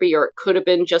BFRB, or it could have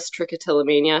been just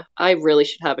trichotillomania. I really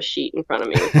should have a sheet in front of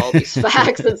me with all these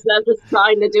facts instead of just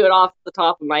trying to do it off the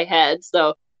top of my head.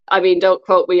 So, I mean, don't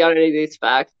quote me on any of these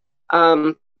facts.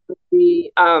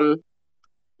 The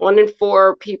 1 in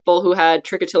 4 people who had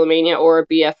trichotillomania or a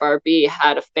BFRB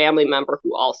had a family member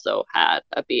who also had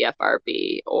a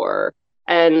BFRB,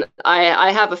 and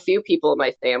I have a few people in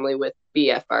my family with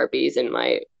BFRBs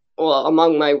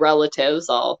among my relatives,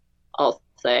 I'll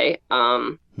say.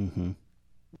 Mm-hmm.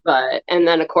 But, and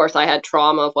then of course I had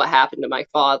trauma of what happened to my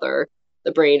father,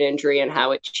 the brain injury, and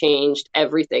how it changed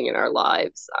everything in our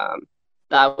lives.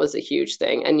 That was a huge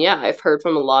thing. And yeah, I've heard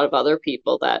from a lot of other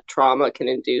people that trauma can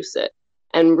induce it.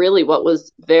 And really what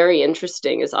was very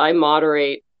interesting is I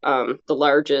moderate the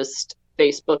largest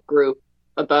Facebook group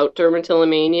about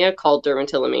dermatillomania called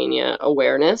Dermatillomania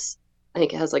Awareness. I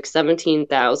think it has like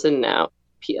 17,000 now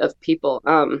of people.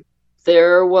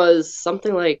 There was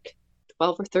something like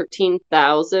 12 or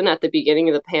 13,000 at the beginning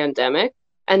of the pandemic.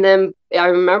 And then I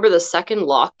remember the second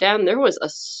lockdown, there was a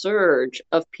surge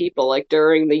of people, like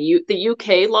during the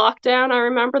UK lockdown. I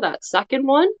remember that second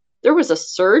one, there was a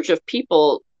surge of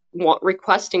people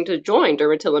requesting to join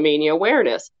Dermatillomania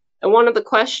Awareness. And one of the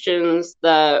questions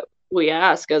that we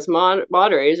ask as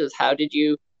moderators is, how did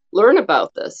you learn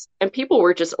about this? And people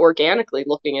were just organically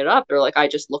looking it up. They're like, I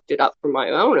just looked it up for my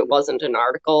own. It wasn't an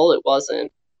article. It wasn't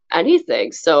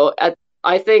anything. So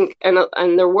I think, and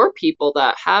there were people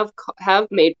that have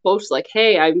made posts like,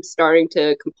 hey, I'm starting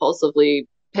to compulsively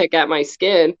pick at my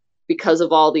skin because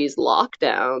of all these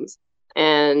lockdowns,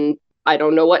 and I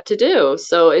don't know what to do.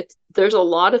 So there's a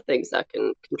lot of things that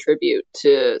can contribute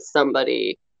to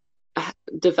somebody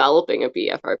developing a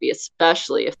BFRB,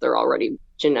 especially if they're already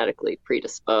genetically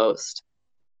predisposed.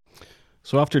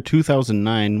 So after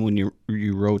 2009, when you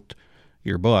wrote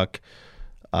your book,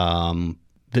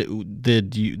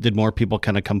 did more people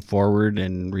kind of come forward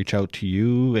and reach out to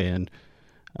you, and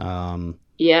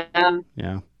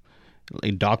yeah,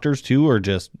 like doctors too, or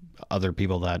just other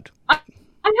people that? I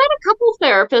had a couple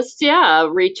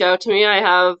therapists, reach out to me. I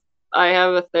have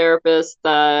a therapist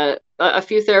a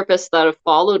few therapists that have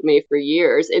followed me for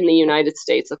years in the United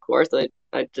States, of course.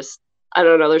 I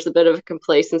don't know, there's a bit of a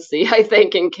complacency, I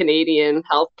think, in Canadian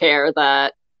healthcare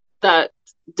that's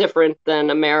different than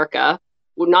America.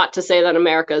 Not to say that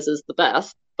America's is the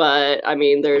best, but I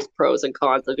mean, there's pros and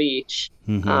cons of each.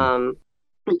 Mm-hmm.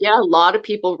 Yeah, a lot of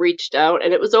people reached out,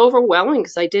 and it was overwhelming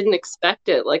because I didn't expect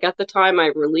it. Like at the time I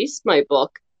released my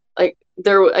book, like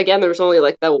there was only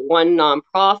like that one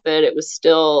nonprofit. It was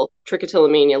still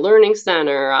Trichotillomania Learning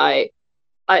Center.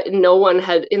 No one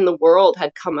had in the world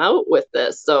had come out with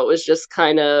this, so it was just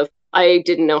kind of, I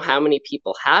didn't know how many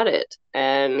people had it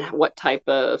and what type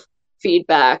of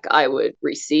feedback I would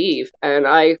receive. And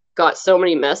I got so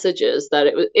many messages that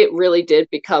it really did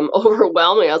become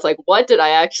overwhelming. I was like, what did I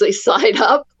actually sign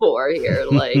up for here?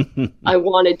 Like, I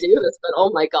want to do this, but oh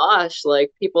my gosh,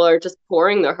 like people are just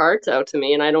pouring their hearts out to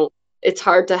me, and it's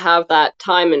hard to have that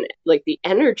time and like the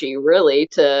energy really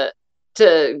to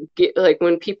get, like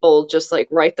when people just like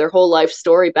write their whole life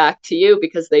story back to you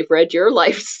because they've read your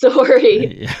life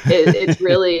story. It's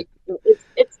really,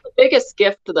 it's the biggest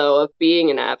gift though of being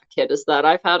an advocate, is that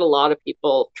I've had a lot of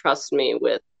people trust me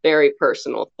with very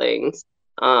personal things,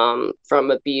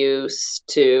 from abuse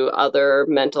to other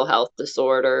mental health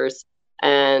disorders.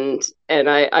 And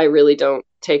I really don't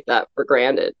take that for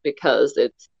granted, because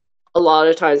it's a lot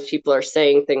of times people are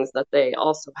saying things that they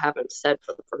also haven't said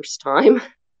for the first time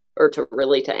or to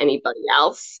relate to anybody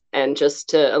else. And just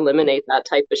to eliminate that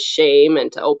type of shame and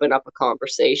to open up a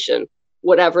conversation,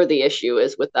 whatever the issue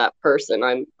is with that person,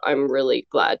 I'm really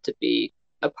glad to be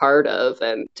a part of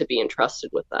and to be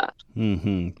entrusted with that.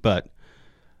 Mm-hmm. But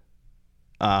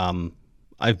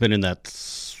I've been in that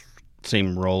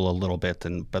same role a little bit,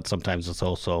 but sometimes it's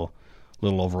also a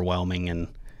little overwhelming, and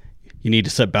you need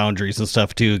to set boundaries and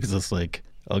stuff too, because it's like,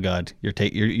 oh God,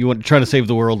 you want to try to save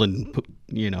the world and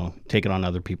take it on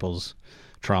other people's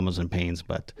traumas and pains.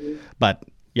 But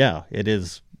yeah, it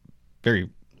is very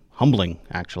humbling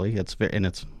actually. It's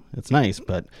nice,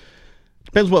 but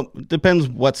depends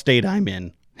what state I'm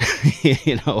in.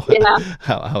 Yeah.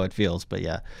 how it feels. But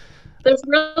yeah, There's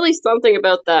really something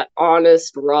about that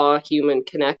honest, raw human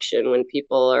connection when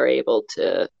people are able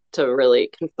to really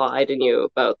confide in you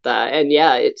about that. And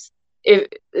yeah,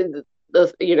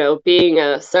 being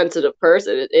a sensitive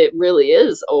person, it really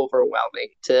is overwhelming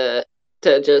to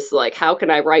just like, how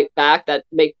can I write back that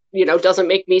doesn't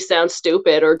make me sound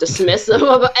stupid or dismissive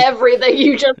of everything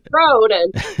you just wrote.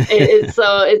 And it's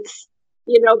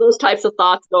those types of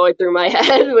thoughts going through my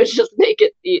head, which just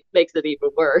makes it even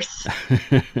worse.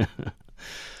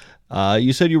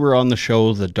 You said you were on the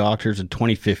show The Doctors in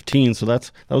 2015, so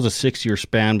that was a 6-year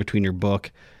span between your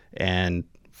book and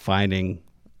finding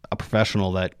a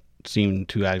professional that seemed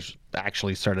to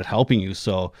actually started helping you.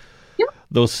 So yeah.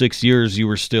 Those 6 years, you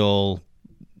were still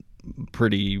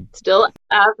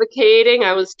advocating.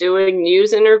 I was doing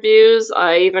news interviews.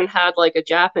 I even had like a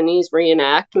Japanese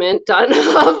reenactment done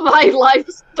of my life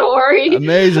story.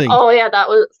 Amazing. Oh yeah, that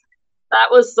was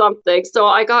something. So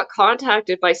I got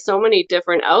contacted by so many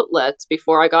different outlets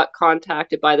before I got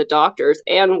contacted by the doctors,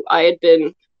 and I had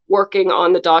been working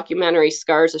on the documentary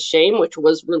Scars of Shame, which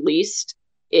was released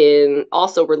in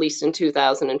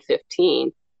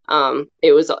 2015.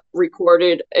 It was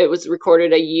recorded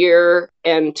a year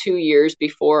and 2 years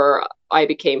before I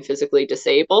became physically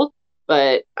disabled.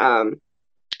 But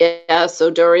yeah, so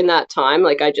during that time,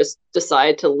 like, I just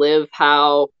decided to live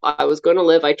how I was going to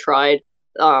live. I tried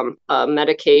a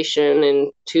medication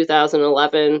in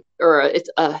 2011, or it's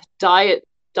a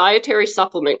dietary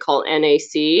supplement called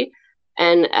NAC,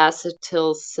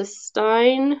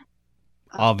 N-acetylcysteine.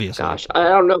 Obviously. Gosh, I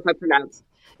don't know if I pronounced.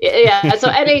 Yeah, so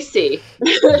NAC.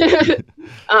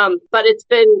 But it's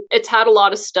had a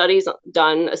lot of studies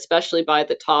done, especially by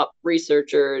the top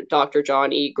researcher, Dr.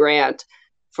 John E. Grant,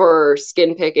 for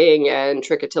skin picking and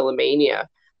trichotillomania.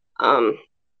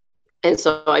 And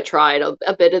so I tried a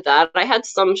bit of that. I had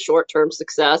some short-term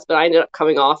success, but I ended up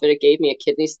coming off it. It gave me a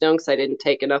kidney stone because I didn't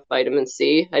take enough vitamin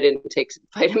C. I didn't take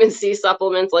vitamin C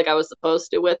supplements like I was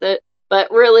supposed to with it. But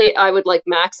really, I would like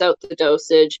max out the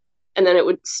dosage, and then it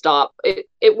would stop.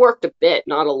 It worked a bit,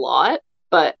 not a lot,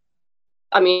 but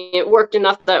I mean, it worked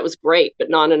enough that it was great, but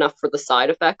not enough for the side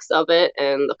effects of it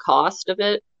and the cost of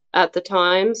it at the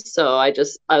time. So I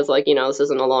was like, this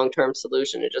isn't a long-term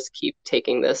solution to just keep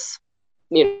taking this,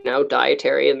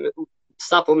 dietary and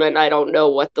supplement. I don't know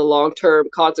what the long-term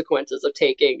consequences of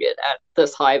taking it at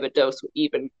this high of a dose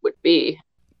even would be.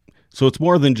 So it's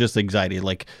more than just anxiety.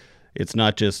 Like, it's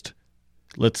not just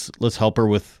let's help her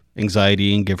with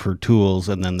anxiety and give her tools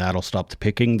and then that'll stop the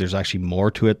picking. There's actually more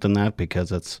to it than that,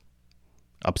 because it's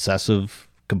obsessive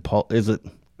is it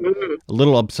a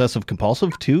little obsessive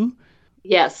compulsive too?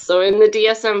 Yes. So in the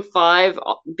DSM-5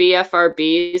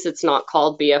 BFRBs, it's not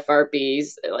called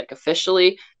BFRBs like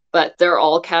officially, but they're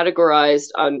all categorized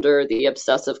under the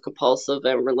obsessive compulsive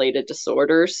and related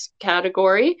disorders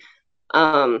category.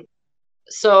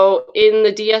 So in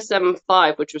the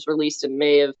DSM-5, which was released in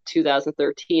May of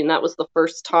 2013, that was the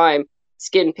first time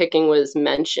skin picking was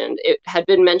mentioned. It had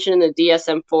been mentioned in the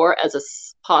DSM-4 as a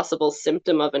possible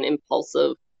symptom of an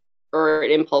impulsive or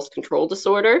an impulse control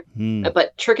disorder,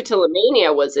 but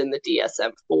trichotillomania was in the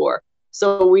DSM-4.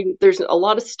 So there's a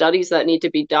lot of studies that need to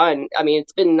be done. I mean,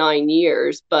 it's been 9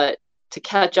 years, but to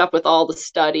catch up with all the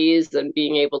studies and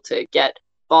being able to get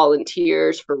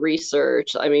volunteers for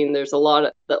research, I mean, there's a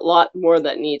lot more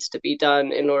that needs to be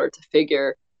done in order to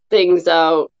figure things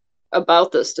out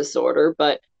about this disorder.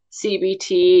 But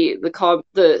CBT,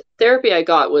 the therapy I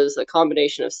got was a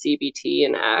combination of CBT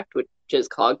and ACT, which is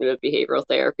cognitive behavioral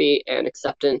therapy, and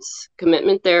acceptance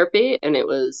commitment therapy, and it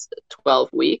was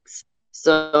 12 weeks.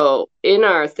 So in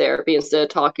our therapy, instead of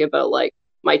talking about like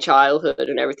my childhood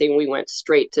and everything, we went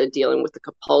straight to dealing with the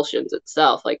compulsions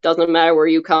itself. Like, doesn't matter where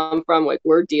you come from, like,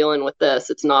 we're dealing with this.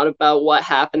 It's not about what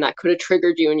happened that could have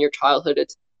triggered you in your childhood.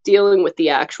 It's dealing with the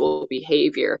actual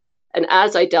behavior. And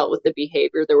as I dealt with the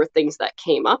behavior, there were things that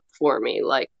came up for me.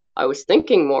 Like, I was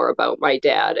thinking more about my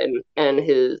dad and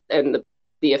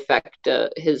the effect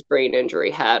his brain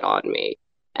injury had on me,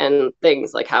 and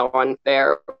things like how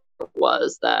unfair it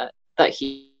was that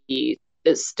he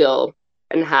is still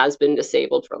and has been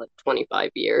disabled for like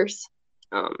 25 years.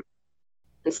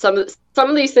 And some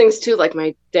of these things too, like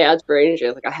my dad's brain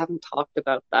injury, like I haven't talked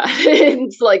about that in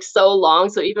like so long.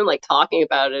 So even like talking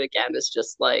about it again is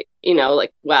just like,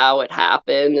 like wow, it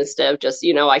happened, instead of just,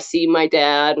 I see my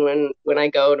dad when I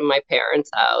go to my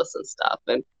parents' house and stuff,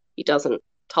 and he doesn't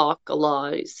talk a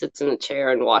lot. He sits in a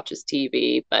chair and watches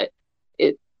TV, but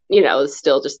it, it's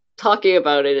still just talking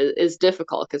about it is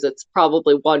difficult because it's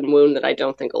probably one wound that I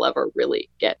don't think will ever really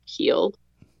get healed.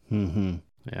 Mm-hmm.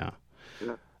 Yeah.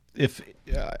 If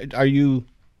are you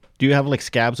do you have like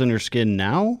scabs on your skin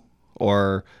now,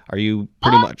 or are you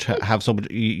pretty much have so much,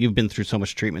 you've been through so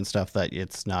much treatment stuff that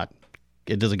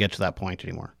it doesn't get to that point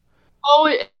anymore?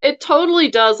 Oh, it totally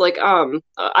does. Like, I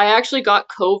actually got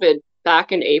COVID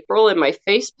back in April, and my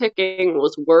face picking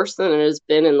was worse than it has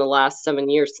been in the last 7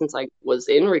 years since I was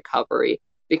in recovery,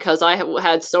 because I have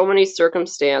had so many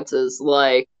circumstances,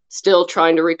 like still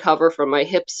trying to recover from my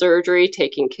hip surgery,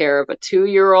 taking care of a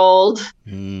 2-year-old,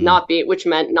 Mm. not being, which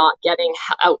meant not getting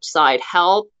outside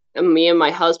help. And me and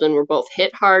my husband were both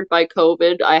hit hard by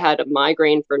COVID. I had a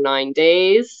migraine for 9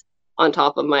 days on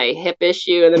top of my hip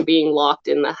issue, and then being locked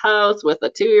in the house with a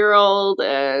 2-year-old,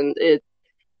 and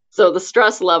so the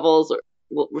stress levels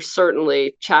were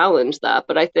certainly challenged that.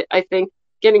 But I think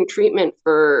getting treatment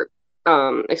for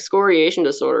excoriation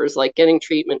disorders, like getting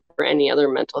treatment for any other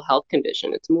mental health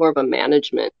condition, it's more of a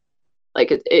management.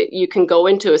 Like you can go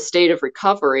into a state of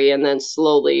recovery and then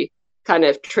slowly kind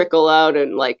of trickle out.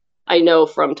 And like I know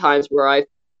from times where I've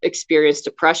experienced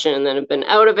depression and then have been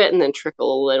out of it and then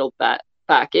trickle a little bit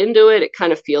back into it, it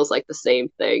kind of feels like the same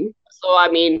thing. So I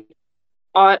mean,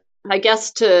 I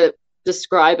guess to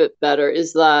describe it better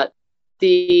is that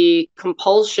the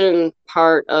compulsion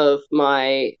part of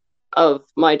my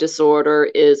disorder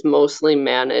is mostly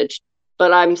managed,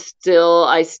 but I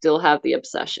still have the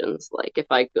obsessions. Like if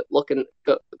I look and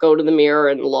go to the mirror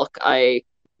and look, I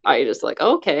just like,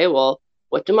 okay, well,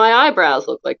 what do my eyebrows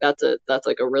look like? That's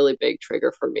like a really big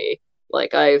trigger for me.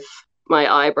 Like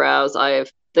my eyebrows,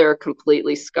 they're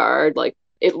completely scarred. Like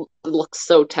it looks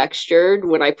so textured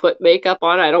when I put makeup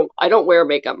on. I don't wear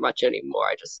makeup much anymore.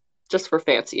 I just for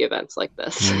fancy events like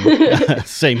this. Mm.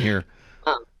 Same here.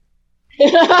 um,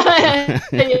 yeah,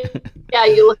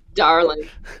 you look darling.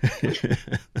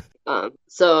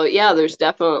 So yeah, there's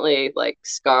definitely like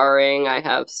scarring. I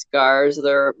have scars.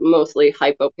 They're mostly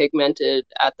hypopigmented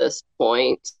at this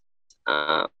point.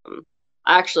 Um,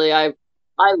 Actually, I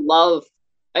love,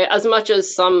 as much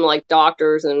as some like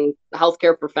doctors and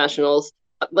healthcare professionals,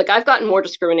 like I've gotten more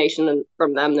discrimination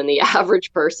from them than the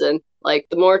average person. Like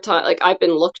the more time, like I've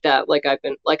been looked at, like I've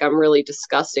been like I'm really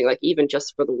disgusting, like even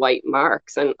just for the white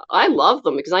marks, and I love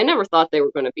them because I never thought they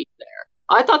were going to be there.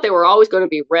 I thought they were always going to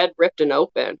be red, ripped, and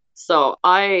open. So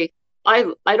I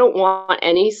don't want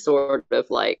any sort of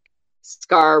like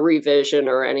scar revision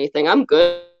or anything. I'm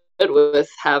good with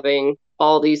having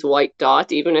all these white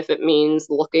dots, even if it means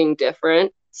looking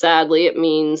different. Sadly, it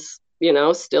means,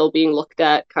 still being looked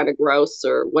at kind of gross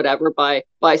or whatever by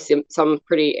some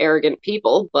pretty arrogant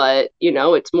people, but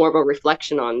it's more of a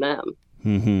reflection on them.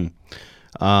 Hmm.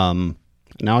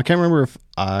 Now I can't remember if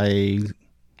I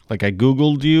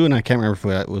Googled you, and I can't remember if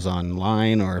it was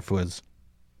online or if it was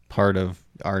part of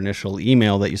our initial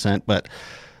email that you sent, but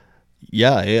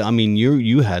yeah, I mean,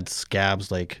 you had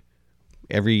scabs like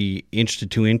every inch to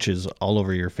 2 inches all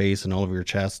over your face and all over your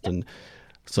chest. And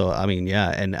so, I mean, yeah.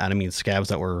 And I mean, scabs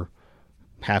that were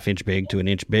half-inch big to an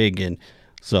inch big. And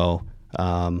so,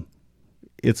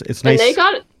 it's And nice. they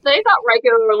got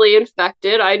regularly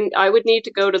infected. I would need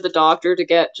to go to the doctor to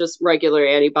get just regular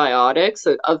antibiotics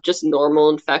of just normal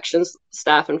infections,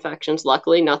 staph infections.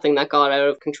 Luckily, nothing that got out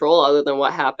of control other than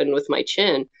what happened with my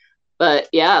chin. But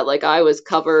yeah, like I was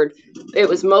covered. It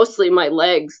was mostly my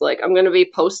legs. Like I'm going to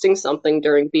be posting something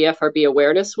during BFRB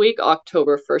Awareness Week,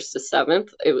 October 1st to 7th.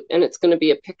 And it's going to be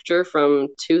a picture from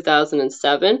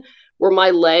 2007 where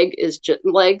my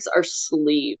legs are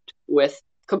sleeved with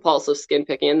compulsive skin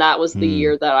picking. And that was the Hmm.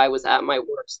 year that I was at my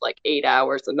worst, like 8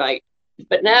 hours a night.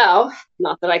 But now,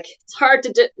 not that it's hard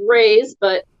to raise,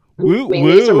 but I Woo mean,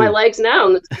 these are my woo. legs now.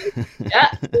 And yeah,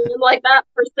 it's been like that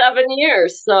for 7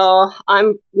 years. So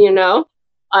I'm,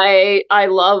 I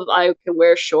can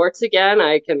wear shorts again.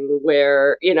 I can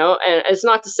wear, and it's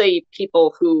not to say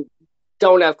people who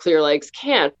don't have clear legs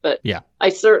can't, but Yeah. I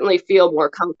certainly feel more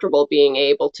comfortable being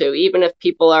able to, even if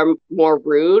people are more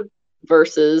rude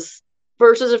versus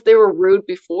if they were rude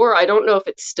before. I don't know if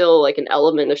it's still like an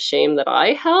element of shame that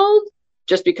I held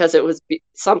just because it was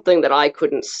something that I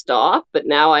couldn't stop, but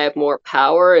now I have more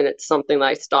power and it's something that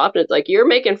I stopped. And it's like, you're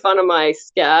making fun of my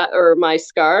scat or my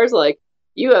scars. Like,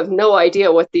 you have no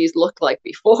idea what these looked like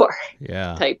before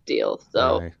Yeah. type deal.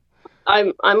 So, Right.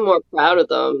 I'm more proud of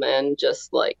them, and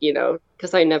just like,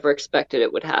 because I never expected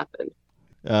it would happen.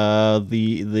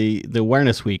 The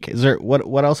awareness week. Is there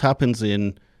what else happens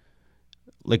in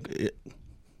like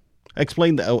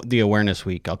explain the awareness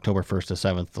week, October 1st to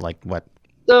 7th, like what?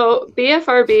 So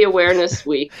BFRB Awareness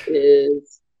Week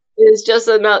is just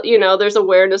another, there's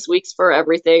awareness weeks for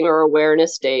everything, or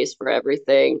awareness days for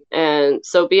everything. And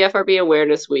so BFRB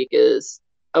Awareness Week is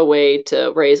a way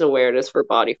to raise awareness for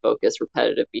body focused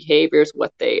repetitive behaviors,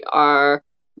 what they are,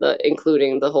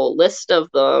 including the whole list of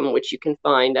them, which you can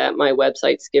find at my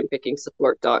website,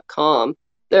 skinpickingsupport.com.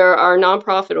 There are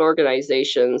nonprofit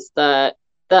organizations that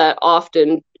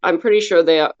often, I'm pretty sure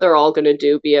they're all going to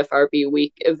do BFRB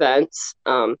week events,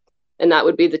 and that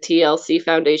would be the TLC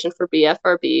Foundation for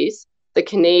BFRBs, the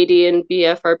Canadian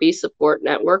BFRB Support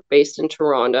Network based in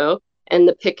Toronto, and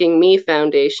the Picking Me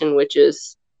Foundation, which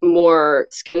is more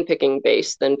skin picking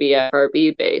based than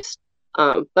BFRB based.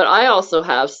 But I also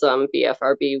have some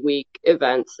BFRB week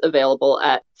events available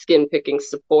at Skin Picking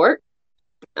Support.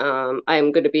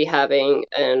 I'm going to be having,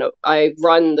 and I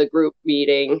run the group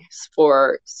meetings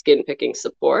for Skin Picking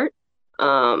Support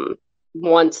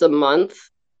once a month,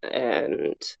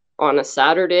 and on a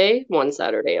Saturday, one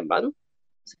Saturday a month.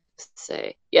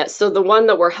 Say, yeah. So the one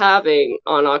that we're having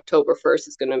on October 1st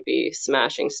is going to be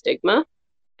Smashing Stigma,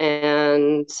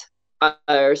 and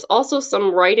there's also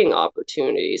some writing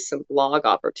opportunities, some blog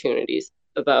opportunities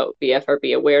about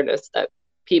BFRB awareness that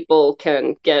people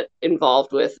can get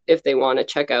involved with if they want to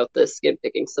check out the Skin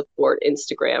Picking Support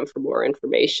Instagram for more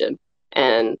information.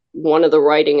 And one of the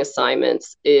writing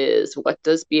assignments is, what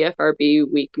does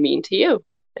BFRB week mean to you?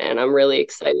 And I'm really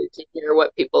excited to hear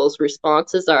what people's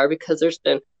responses are, because there's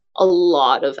been a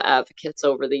lot of advocates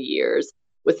over the years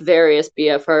with various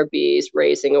BFRBs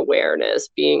raising awareness,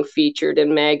 being featured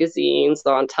in magazines,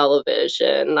 on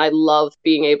television. I love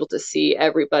being able to see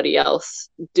everybody else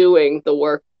doing the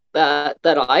work that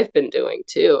I've been doing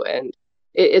too. And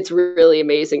it's really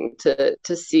amazing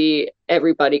to see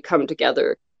everybody come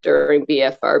together during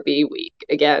BFRB week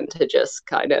again, to just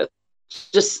kind of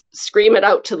just scream it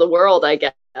out to the world, I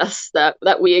guess,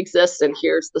 that we exist, and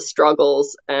here's the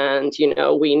struggles, and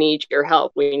we need your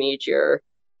help, we need your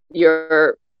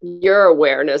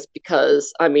awareness,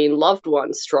 because I mean, loved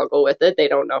ones struggle with it. They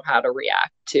don't know how to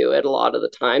react to it a lot of the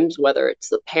times, whether it's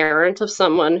the parent of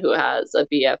someone who has a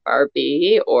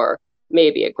BFRB, or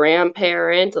maybe a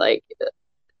grandparent, like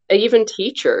even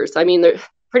teachers. I mean,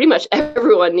 pretty much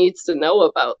everyone needs to know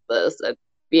about this and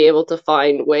be able to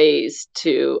find ways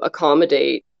to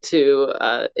accommodate to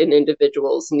an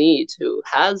individual's needs who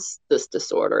has this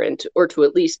disorder, and or to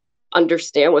at least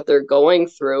understand what they're going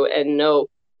through and know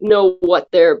what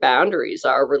their boundaries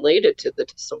are related to the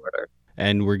disorder.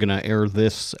 And we're gonna air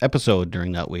this episode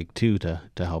during that week too, to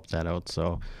help that out.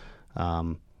 So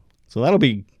that'll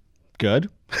be good,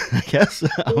 I guess.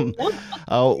 I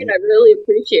really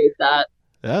appreciate that.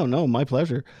 Oh no, my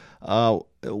pleasure. So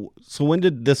when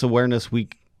did this awareness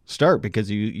week start? Because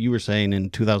you were saying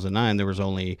in 2009 there was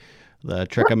only the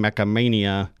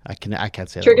Trichomania. I can't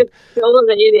say that.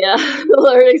 Trichomania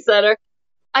Learning Center.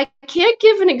 I can't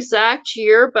give an exact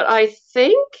year, but I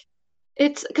think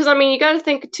it's because, I mean, you got to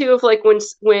think too of like when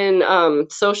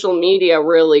social media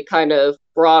really kind of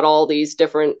brought all these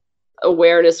different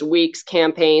awareness weeks,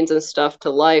 campaigns, and stuff to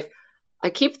life. I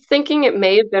keep thinking it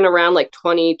may have been around like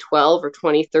 2012 or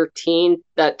 2013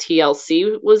 that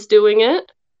TLC was doing it.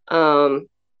 CBSN,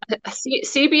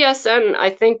 I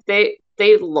think they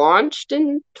launched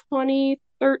in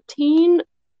 2013,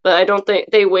 but I don't think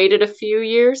they waited a few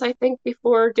years, I think,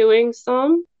 before doing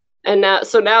some. And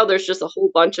now there's just a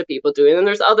whole bunch of people doing it. And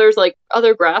there's others, like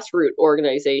other grassroots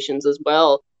organizations as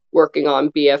well, working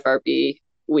on BFRB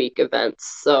week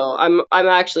events. So I'm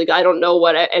actually, I don't know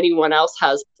what anyone else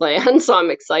has planned, so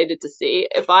I'm excited to see.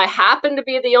 If I happen to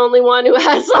be the only one who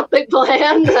has something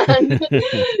planned, then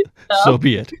so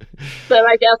be it. Then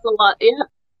I guess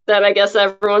Then I guess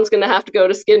everyone's going to have to go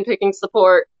to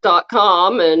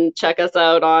skinpickingsupport.com and check us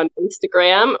out on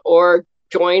Instagram, or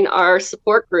join our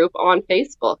support group on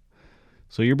Facebook.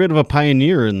 So you're a bit of a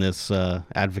pioneer in this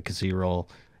advocacy role.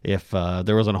 If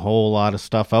there wasn't a whole lot of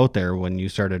stuff out there when you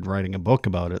started writing a book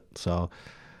about it. So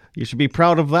you should be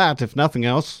proud of that, if nothing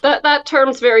else. That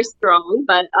term's very strong,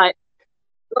 but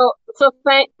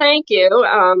thank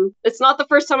you. It's not the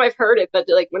first time I've heard it, but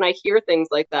like when I hear things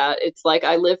like that, it's like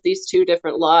I live these two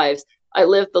different lives. I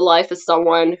live the life as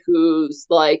someone who's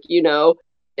like,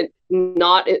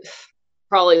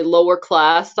 probably lower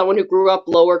class, someone who grew up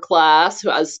lower class, who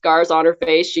has scars on her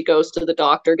face. She goes to the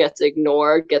doctor, gets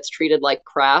ignored, gets treated like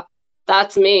crap.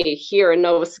 That's me here in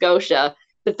Nova Scotia.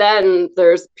 But then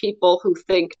there's people who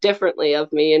think differently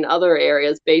of me in other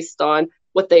areas based on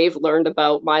what they've learned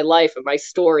about my life and my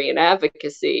story and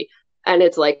advocacy. And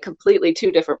it's like completely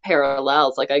two different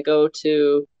parallels. Like I go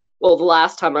to, well, the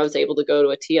last time I was able to go to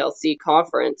a TLC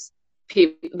conference,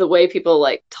 the way people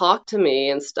like talk to me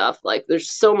and stuff, like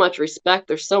there's so much respect,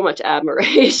 there's so much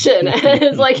admiration. And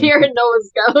it's like here in Nova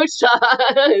Scotia,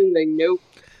 and like, nope.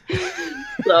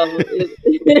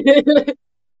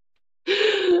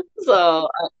 So so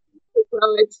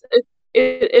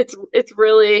it's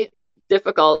really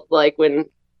difficult, like when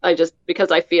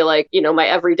because I feel like, you know, my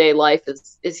everyday life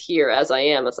is here as I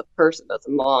am, as a person, as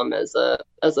a mom, as a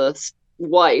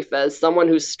wife, as someone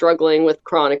who's struggling with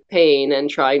chronic pain and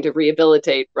trying to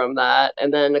rehabilitate from that,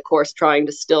 and then of course trying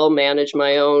to still manage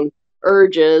my own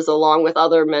urges along with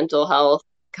other mental health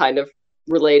kind of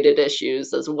related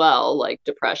issues as well, like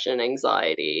depression,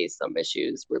 anxiety, some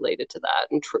issues related to that,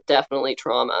 and definitely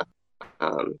trauma.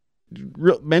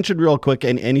 Mention real quick,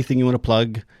 and anything you want to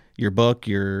plug, your book,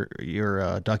 your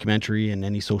documentary, and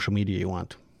any social media you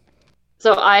want.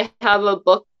 So I have a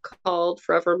book called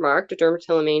Forever Marked, a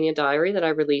Dermatillomania Diary, that I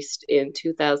released in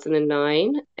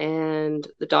 2009. And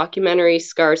the documentary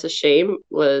Scars of Shame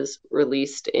was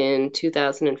released in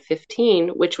 2015,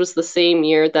 which was the same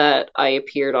year that I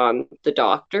appeared on The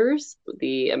Doctors,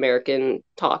 the American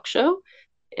talk show.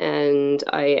 And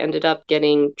I ended up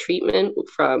getting treatment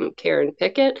from Karen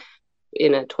Pickett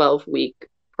in a 12-week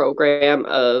program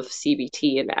of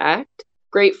CBT and ACT.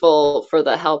 Grateful for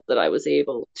the help that I was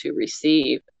able to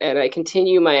receive. And I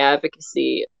continue my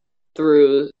advocacy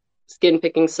through Skin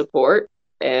Picking Support.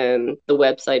 And the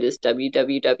website is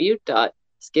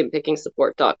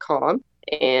www.skinpickingsupport.com.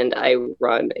 And I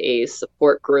run a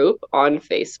support group on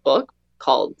Facebook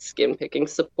called Skin Picking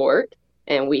Support.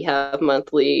 And we have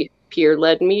monthly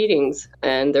peer-led meetings,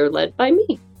 and they're led by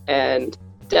me. And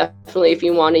definitely, if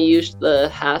you want to use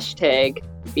the hashtag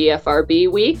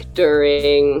BFRB week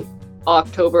during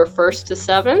October 1st to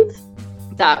 7th,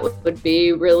 that would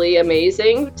be really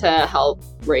amazing to help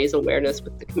raise awareness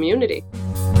with the community.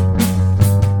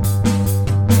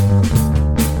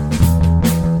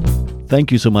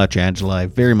 Thank you so much, Angela. I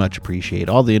very much appreciate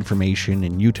all the information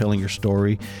and you telling your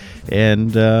story,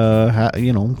 and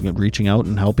reaching out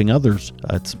and helping others.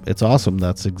 It's awesome.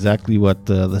 That's exactly what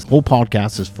this whole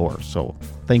podcast is for. So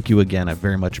thank you again. I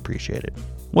very much appreciate it.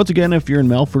 Once again, if you're in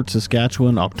Melfort,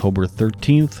 Saskatchewan, October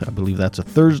 13th, I believe that's a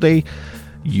Thursday,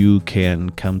 you can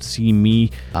come see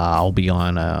me. I'll be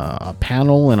on a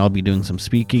panel, and I'll be doing some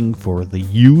speaking for the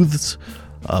youths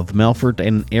of Melfort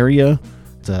and area.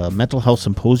 It's a mental health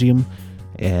symposium,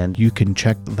 and you can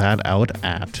check that out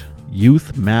at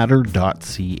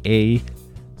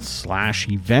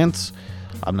youthmatter.ca/events.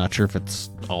 I'm not sure if it's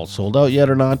all sold out yet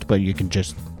or not, but you can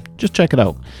just check it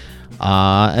out.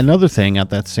 Another thing, at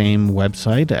that same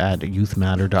website at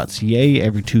youthmatter.ca,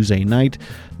 every Tuesday night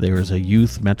there is a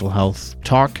youth mental health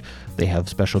talk. They have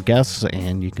special guests,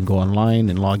 and you can go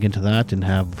online and log into that and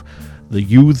have the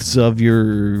youths of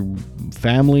your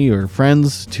family or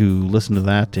friends to listen to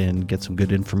that and get some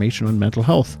good information on mental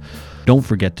health. Don't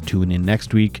forget to tune in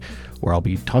next week, where I'll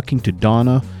be talking to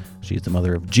Donna. She's the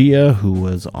mother of Gia, who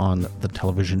was on the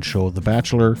television show The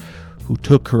Bachelor, who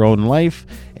took her own life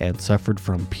and suffered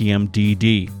from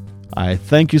PMDD. I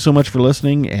thank you so much for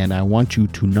listening, and I want you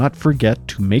to not forget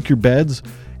to make your beds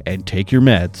and take your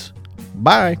meds.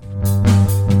 Bye.